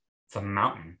 dude. The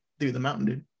mountain. Dude, the mountain,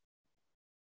 dude.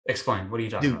 Explain. What are you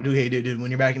talking about? Dude. When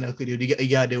you're back in Oakley, dude, you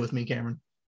gotta do it with me, Cameron.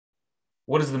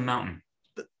 What is the mountain?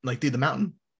 Dude, the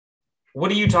mountain. What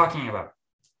are you talking about?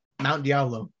 Mount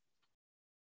Diablo.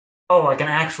 Oh, like an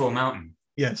actual mountain.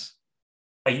 Yes.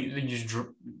 Are you just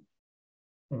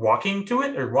walking to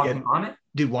it or walking on it?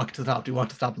 Dude, walk to the top. Dude, walk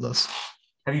to the top of those.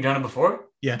 Have you done it before?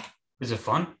 Yeah. Is it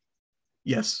fun?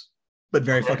 Yes. But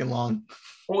very fucking long.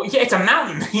 Well, yeah, it's a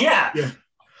mountain. Yeah. Yeah.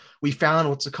 We found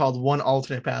what's it called one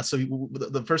alternate path. So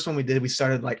the first one we did, we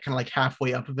started like kind of like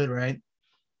halfway up of it, right?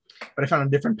 But I found a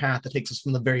different path that takes us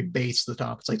from the very base to the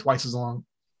top. It's like twice as long.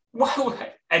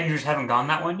 What? And you just haven't gone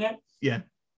that one yet? Yeah.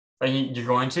 Like you're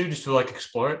going to just to like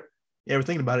explore it? Yeah, we're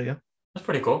thinking about it. Yeah. That's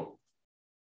pretty cool.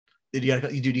 Dude,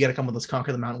 you gotta come with us,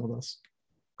 conquer the mountain with us.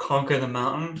 Conquer the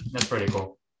mountain. That's pretty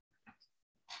cool.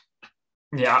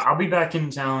 Yeah, I'll be back in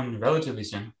town relatively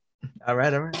soon. All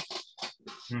right, all right.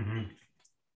 Mm-hmm.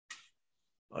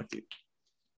 Fuck you.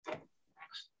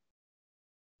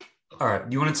 All right.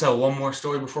 You want to tell one more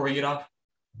story before we get off?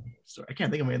 Sorry, I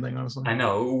can't think of anything, honestly. I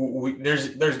know.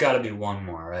 There's got to be one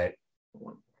more, right?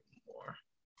 One more.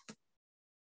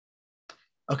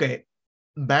 Okay,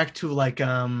 back to like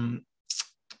the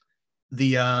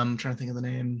I'm trying to think of the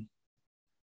name.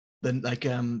 The like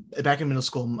back in middle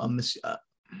school,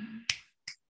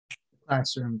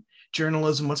 classroom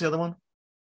journalism. What's the other one?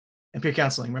 And peer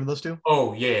counseling. Remember those two?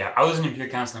 Oh yeah, I wasn't in peer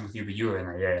counseling with you, but you were in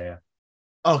there. Yeah.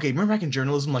 Oh, okay, remember back in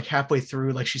journalism, like halfway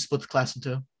through, like she split the class in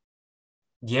two.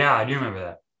 Yeah, I do remember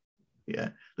that. Yeah,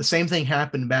 the same thing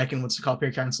happened back in what's it called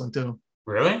peer counseling too.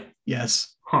 Really?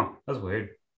 Yes. Huh. That's weird.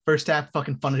 First half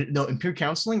fucking fun. No, in peer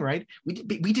counseling, right? We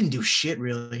didn't do shit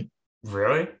really.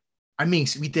 Really? I mean,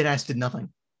 we did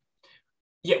nothing.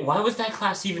 Yeah. Why was that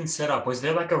class even set up? Was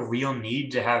there like a real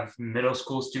need to have middle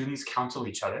school students counsel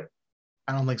each other?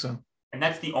 I don't think so. And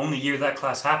that's the only year that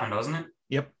class happened, wasn't it?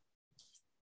 Yep.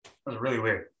 That was really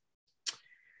weird.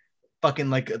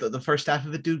 Fucking like the first half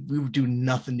of it, dude, we would do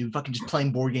nothing, dude. Fucking just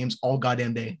playing board games all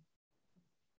goddamn day.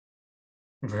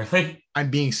 Really? I'm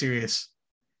being serious.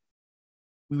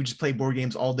 We would just play board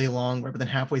games all day long, right? But then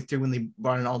halfway through, when they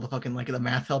brought in all the fucking like the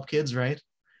math help kids, right?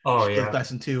 Oh Split yeah.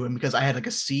 class in two, and because I had like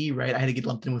a C, right, I had to get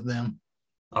lumped in with them.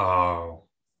 Oh.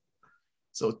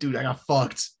 So, dude, I got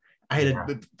fucked. I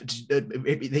had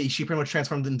she pretty much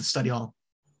transformed into study hall.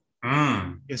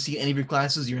 You see any of your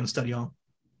classes, you're in study hall.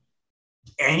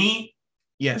 Any?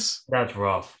 Yes. That's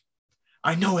rough.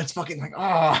 I know, it's fucking like,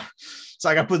 so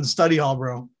I got put in study hall,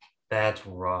 bro. That's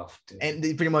rough, dude. And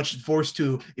they pretty much forced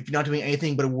to, if you're not doing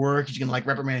anything but work, she's gonna like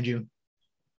reprimand you.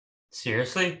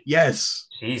 Seriously? Yes.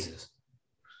 Jesus.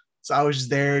 So I was just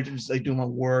there, just like doing my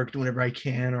work, doing whatever I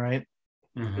can, right?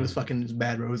 Mm-hmm. It was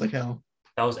bad, bro. It was like hell.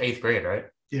 That was 8th grade, right?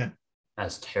 Yeah.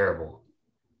 That's terrible.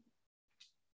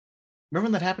 Remember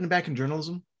when that happened back in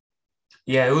journalism?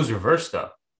 Yeah, it was reversed though.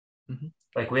 Mm-hmm.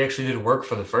 Like we actually did work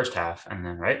for the first half, and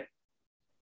then right?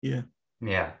 Yeah.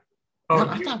 Yeah. Oh, no,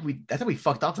 I thought we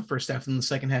fucked off the first half, and the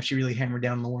second half she really hammered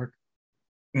down on the work.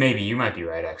 Maybe you might be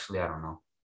right. Actually, I don't know.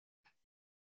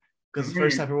 Because the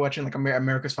first half we were watching like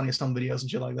America's Funniest Home Videos and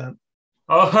shit like that.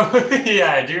 Oh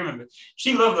yeah, I do remember.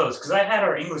 She loved those because I had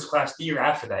our English class the year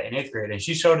after that in 8th grade, and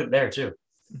she showed it there too.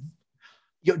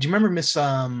 Yo, do you remember Miss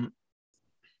that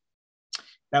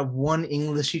one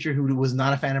English teacher who was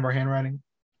not a fan of our handwriting?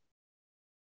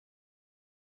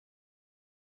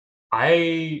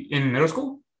 In middle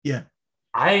school? Yeah.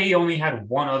 I only had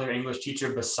one other English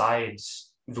teacher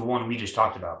besides the one we just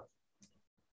talked about.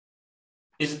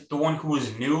 Is it the one who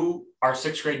was new our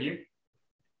 6th grade year?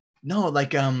 No,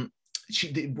 like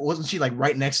she wasn't she like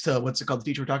right next to what's it called, the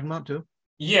teacher we're talking about too?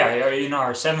 Yeah, in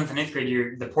our 7th and 8th grade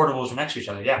year, the portables were next to each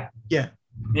other. Yeah.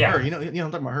 Her, you know I'm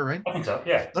talking about her, right? I think so.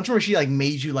 Yeah. Don't you remember she like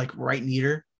made you like write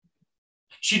neater?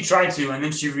 She tried to, and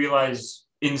then she realized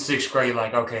in 6th grade,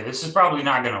 like, okay, this is probably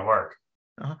not gonna work.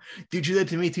 Dude, she did that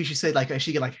to me too. She said like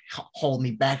she could like hold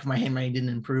me back if my handwriting didn't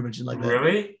improve and shit like that.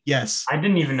 Really? Yes. I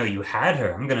didn't even know you had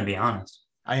her. I'm gonna be honest.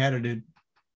 I had her, dude.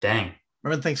 Dang.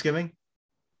 Remember Thanksgiving?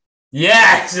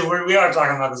 Yeah, so we are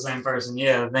talking about the same person.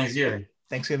 Yeah, Thanksgiving.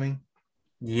 Thanksgiving.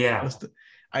 Yeah.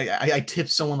 I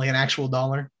tipped someone like an actual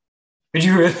 $1. Did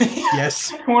you really?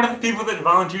 Yes. One of the people that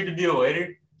volunteered to be a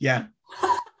waiter? Yeah.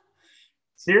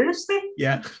 Seriously?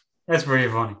 Yeah. That's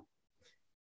pretty funny.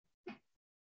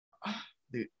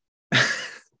 Dude.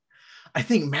 I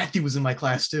think Matthew was in my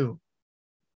class too.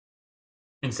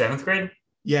 In 7th grade?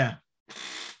 Yeah.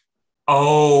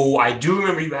 Oh, I do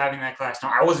remember you having that class. No,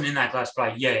 I wasn't in that class,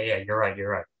 but yeah, you're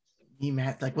right.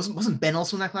 Matt, like wasn't Ben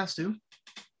also in that class too?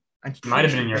 Might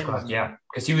have been in your class, yeah.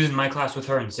 Because he was in my class with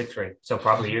her in 6th grade. So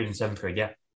probably yours in 7th grade,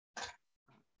 yeah.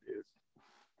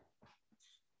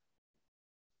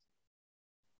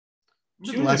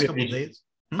 The last couple of days.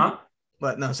 Huh?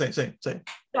 But no, say.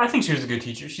 I think she was a good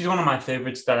teacher. She's one of my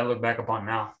favorites that I look back upon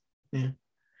now. Yeah.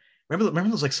 Remember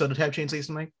those like soda tab chains I used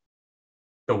to make?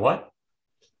 The what?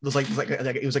 It was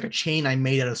like a chain I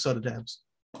made out of soda tabs.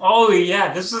 Oh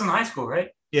yeah, this was in high school, right?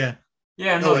 Yeah.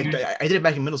 Yeah, no, I did it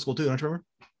back in middle school too. Don't you remember?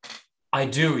 I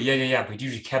do. Yeah. But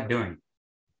you just kept doing.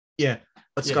 Yeah.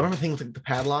 But Scott, remember the thing with like, the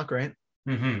padlock, right?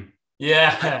 Mm-hmm.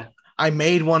 Yeah. I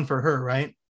made one for her,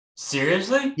 right?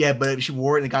 Seriously? Yeah, but she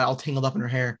wore it and it got all tangled up in her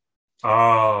hair.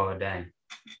 Oh, dang.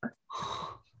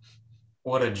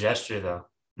 What a gesture, though.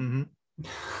 Mm-hmm.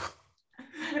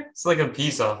 It's like a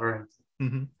peace offering.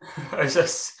 Mm-hmm. It's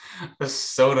just a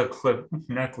soda clip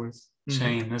necklace Mm-hmm.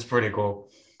 chain. That's pretty cool.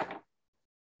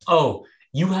 Oh,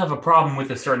 you have a problem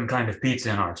with a certain kind of pizza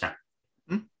in our town.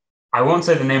 Mm-hmm. I won't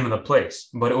say the name of the place,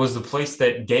 but it was the place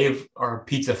that gave our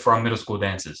pizza for our middle school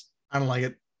dances. I don't like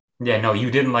it. Yeah, no, you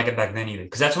didn't like it back then either,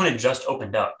 because that's when it just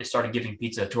opened up. It started giving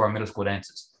pizza to our middle school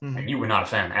dances, and Mm-hmm. you were not a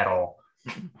fan at all.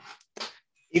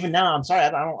 Even now, I'm sorry, I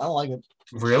don't like it.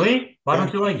 Really? Why Yeah,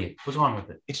 don't you like it? What's wrong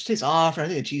with it? it just tastes off, and I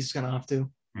think the cheese is kind of off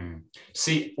too.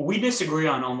 See, we disagree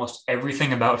on almost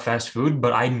everything about fast food,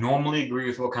 but I normally agree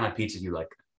with what kind of pizza you like.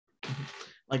 Mm-hmm.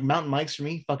 Like Mountain Mike's for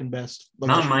me, fucking best.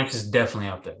 Mountain Mike's is definitely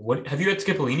up there. What have you had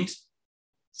Skipolini's?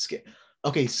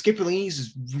 Okay, Skipperlini's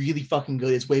is really fucking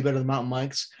good. It's way better than Mountain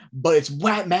Mike's, but it's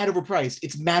mad overpriced.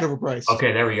 It's mad overpriced.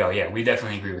 Okay, there we go. Yeah, we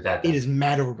definitely agree with that. It is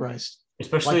mad overpriced.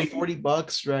 Especially like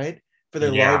 $40, right? For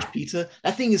their yeah. large pizza.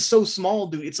 That thing is so small,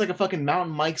 dude. It's like a fucking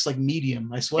Mountain Mike's like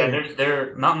medium, I swear. Yeah,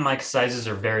 their Mountain Mike's sizes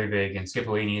are very big and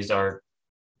Skipolini's are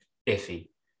iffy.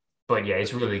 But yeah,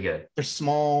 it's really good. They're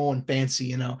small and fancy,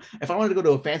 you know. If I wanted to go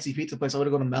to a fancy pizza place, I would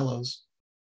go to Mello's.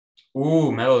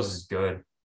 Ooh, Mello's is good.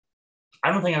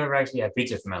 I don't think I've ever actually had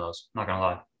pizza from Mello's. Not gonna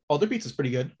lie. Oh, their pizza's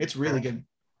pretty good. It's really good.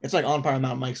 It's like on par with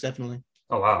Mountain Mike's, definitely.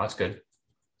 Oh wow, that's good.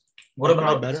 What like,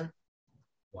 about better?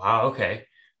 Wow, okay.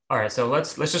 All right, so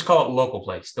let's just call it local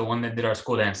place, the one that did our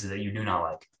school dances that you do not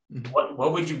like. Mm-hmm.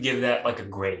 What would you give that like a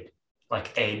grade?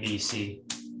 Like A, B, C?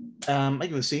 I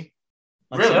give it a C.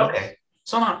 Like really? Okay.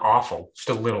 So not awful, just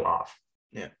a little off.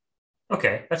 Yeah.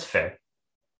 Okay, that's fair.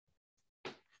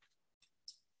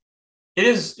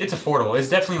 It's affordable. It's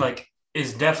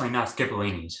definitely not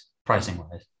Skipolini's pricing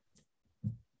wise.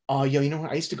 Oh, yo, you know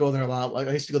what? I used to go there a lot. Like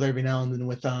I used to go there every now and then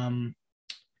with do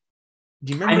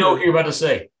you remember? I know what you're about to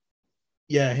say.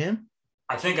 Yeah, him?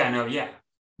 I think I know, yeah.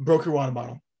 Broke your water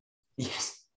bottle.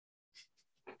 Yes.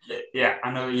 Yeah,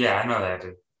 I know. Yeah, I know that,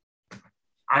 dude.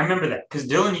 I remember that because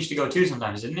Dylan used to go too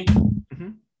sometimes, didn't he? Mm-hmm.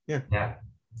 Yeah. Yeah.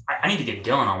 I need to get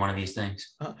Dylan on one of these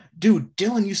things. Dude,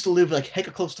 Dylan used to live like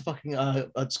hecka close to fucking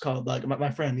what's called like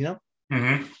my friend, you know?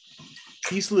 Mm-hmm.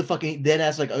 He used to live fucking dead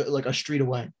ass like a street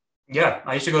away. Yeah,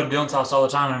 I used to go to Dylan's house all the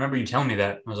time. I remember you telling me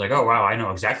that. I was like, oh wow, I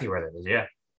know exactly where that is. Yeah.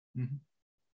 Mm-hmm.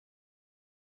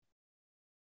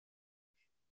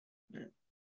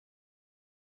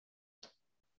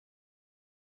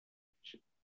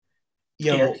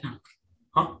 Yo, yeah.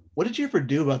 Huh? What did you ever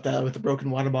do about that with the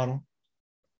broken water bottle?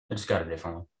 I just got a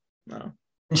different one. No.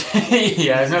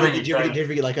 Yeah, there's nothing. Did you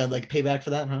ever get like a payback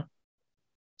for that, huh?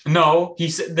 No, he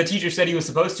said the teacher said he was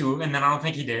supposed to, and then I don't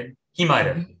think he did. He might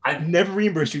have. I never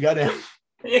reimbursed you, goddamn.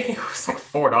 It was like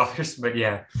 $4, but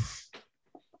yeah.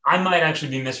 I might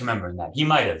actually be misremembering that. He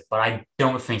might have, but I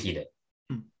don't think he did.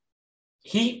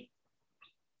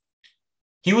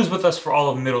 He was with us for all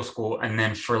of middle school and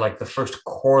then for like the first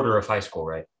quarter of high school,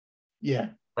 right? Yeah.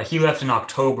 Like he left in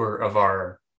October of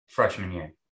our freshman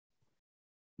year.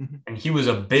 Mm-hmm. And he was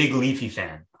a big Leafy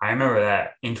fan. I remember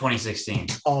that in 2016.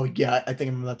 Oh, yeah. I think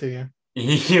I remember that too, yeah.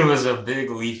 He was a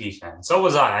big Leafy fan. So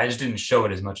was I. I just didn't show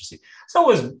it as much as he. So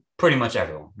was pretty much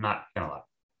everyone. Not going to lie.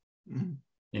 Mm-hmm.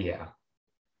 Yeah.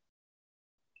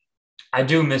 I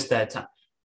do miss that time.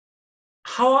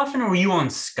 How often were you on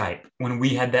Skype when we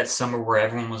had that summer where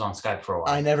everyone was on Skype for a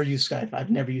while? I never used Skype.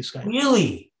 I've never used Skype.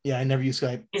 Really? Yeah, I never used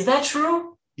Skype. Is that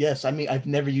true? Yes. I mean, I've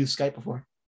never used Skype before.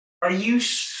 Are you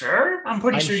sure? I'm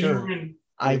pretty sure you were in.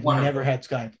 I've never had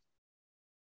Skype.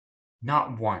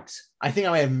 Not once. I think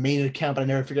I might have made an account, but I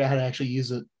never figured out how to actually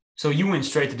use it. So you went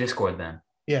straight to Discord then?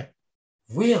 Yeah.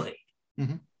 Really?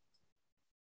 Mm-hmm.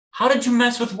 How did you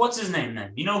mess with what's his name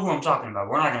then? You know who I'm talking about.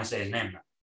 We're not going to say his name now.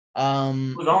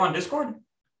 Was all on Discord?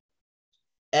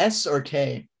 S or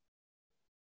K?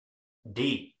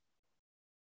 D.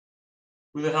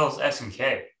 Who the hell is S and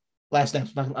K? Last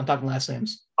names. I'm talking last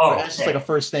names. Oh, S is like a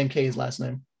first name. K is last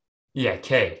name. Yeah,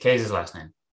 K. K is his last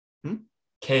name. Hmm?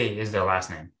 K is their last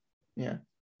name. Yeah.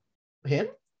 Him?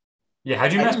 Yeah,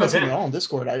 how'd you mess with him? On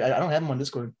Discord. I don't have him on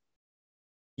Discord.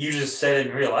 You just said it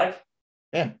in real life?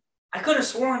 Yeah. I could have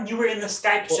sworn you were in the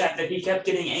Skype chat that he kept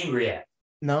getting angry at.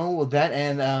 No, that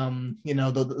and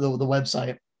the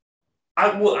website.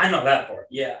 I know that part.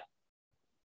 Yeah.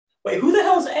 Wait, who the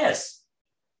hell is S?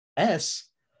 S.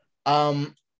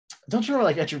 Don't you remember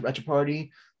like at your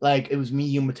party, like it was me,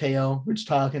 you, Mateo, we're just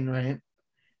talking, right?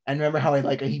 And remember how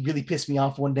he really pissed me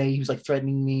off one day. He was like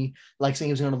threatening me, like saying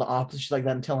he was going to the office, shit like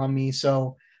that, and tell on me.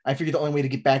 So I figured the only way to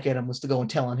get back at him was to go and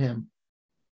tell on him.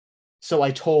 So I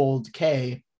told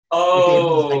Kay.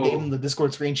 Oh. I gave him the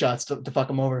Discord screenshots to fuck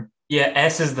him over. Yeah,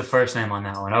 S is the first name on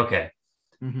that one. Okay.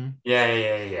 Mm-hmm.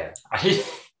 Yeah.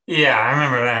 Yeah, I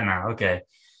remember that now. Okay.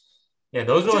 Yeah,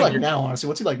 those what's are he like now, honestly.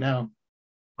 What's he like now?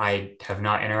 I have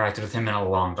not interacted with him in a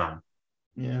long time.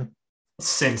 Yeah.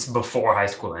 Since before high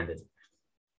school ended.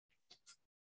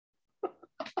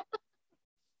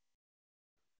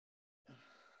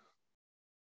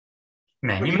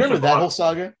 Man, you Remember mentioned that whole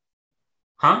saga?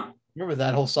 Huh? Remember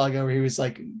that whole saga where he was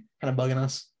like kind of bugging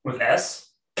us? With S?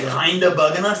 Yeah. Kind of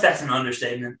bugging us? That's an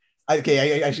understatement.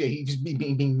 Okay, actually, he's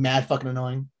being mad fucking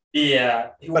annoying. Yeah.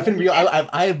 But in real,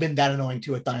 I have been that annoying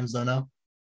too at times, though. No.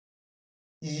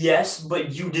 Yes,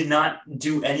 but you did not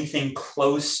do anything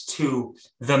close to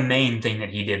the main thing that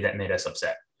he did that made us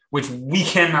upset, which we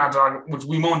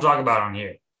won't talk about on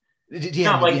here. DM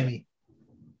Not me, like, DM me.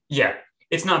 yeah,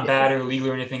 it's not Yeah. bad or illegal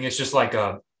or anything. It's just like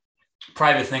a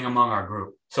private thing among our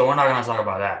group. So we're not going to talk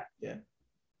about that. Yeah.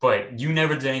 But you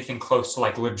never did anything close to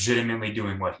like legitimately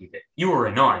doing what he did. You were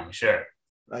annoying, sure.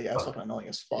 Oh, yeah, I was fucking annoying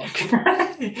as fuck.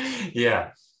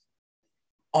 Yeah.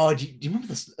 Oh, do you remember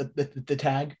this, the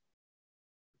tag?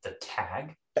 The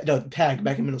tag? No, the tag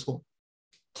back in middle school.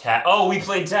 Tag. Oh, we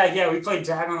played tag. Yeah, we played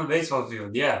tag on the baseball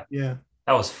field. Yeah. Yeah.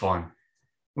 That was fun.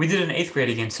 We did it in 8th grade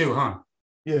again too, huh?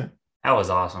 Yeah. That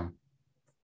was awesome.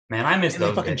 Man, I miss And they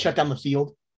those fucking days. shut down the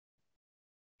field.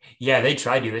 Yeah, they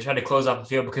tried to. They tried to close off the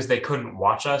field because they couldn't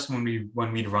watch us when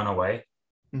we'd run away.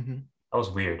 Mm-hmm. That was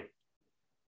weird.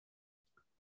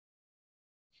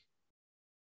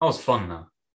 That was fun though.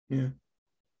 Yeah.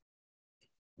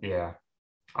 Yeah.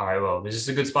 All right. Well, is this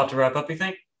a good spot to wrap up, you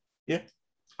think? Yeah.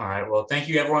 All right. Well, thank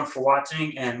you everyone for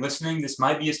watching and listening. This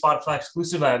might be a Spotify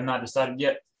exclusive. I have not decided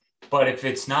yet. But if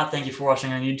it's not, thank you for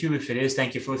watching on YouTube. If it is,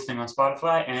 thank you for listening on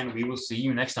Spotify. And we will see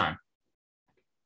you next time.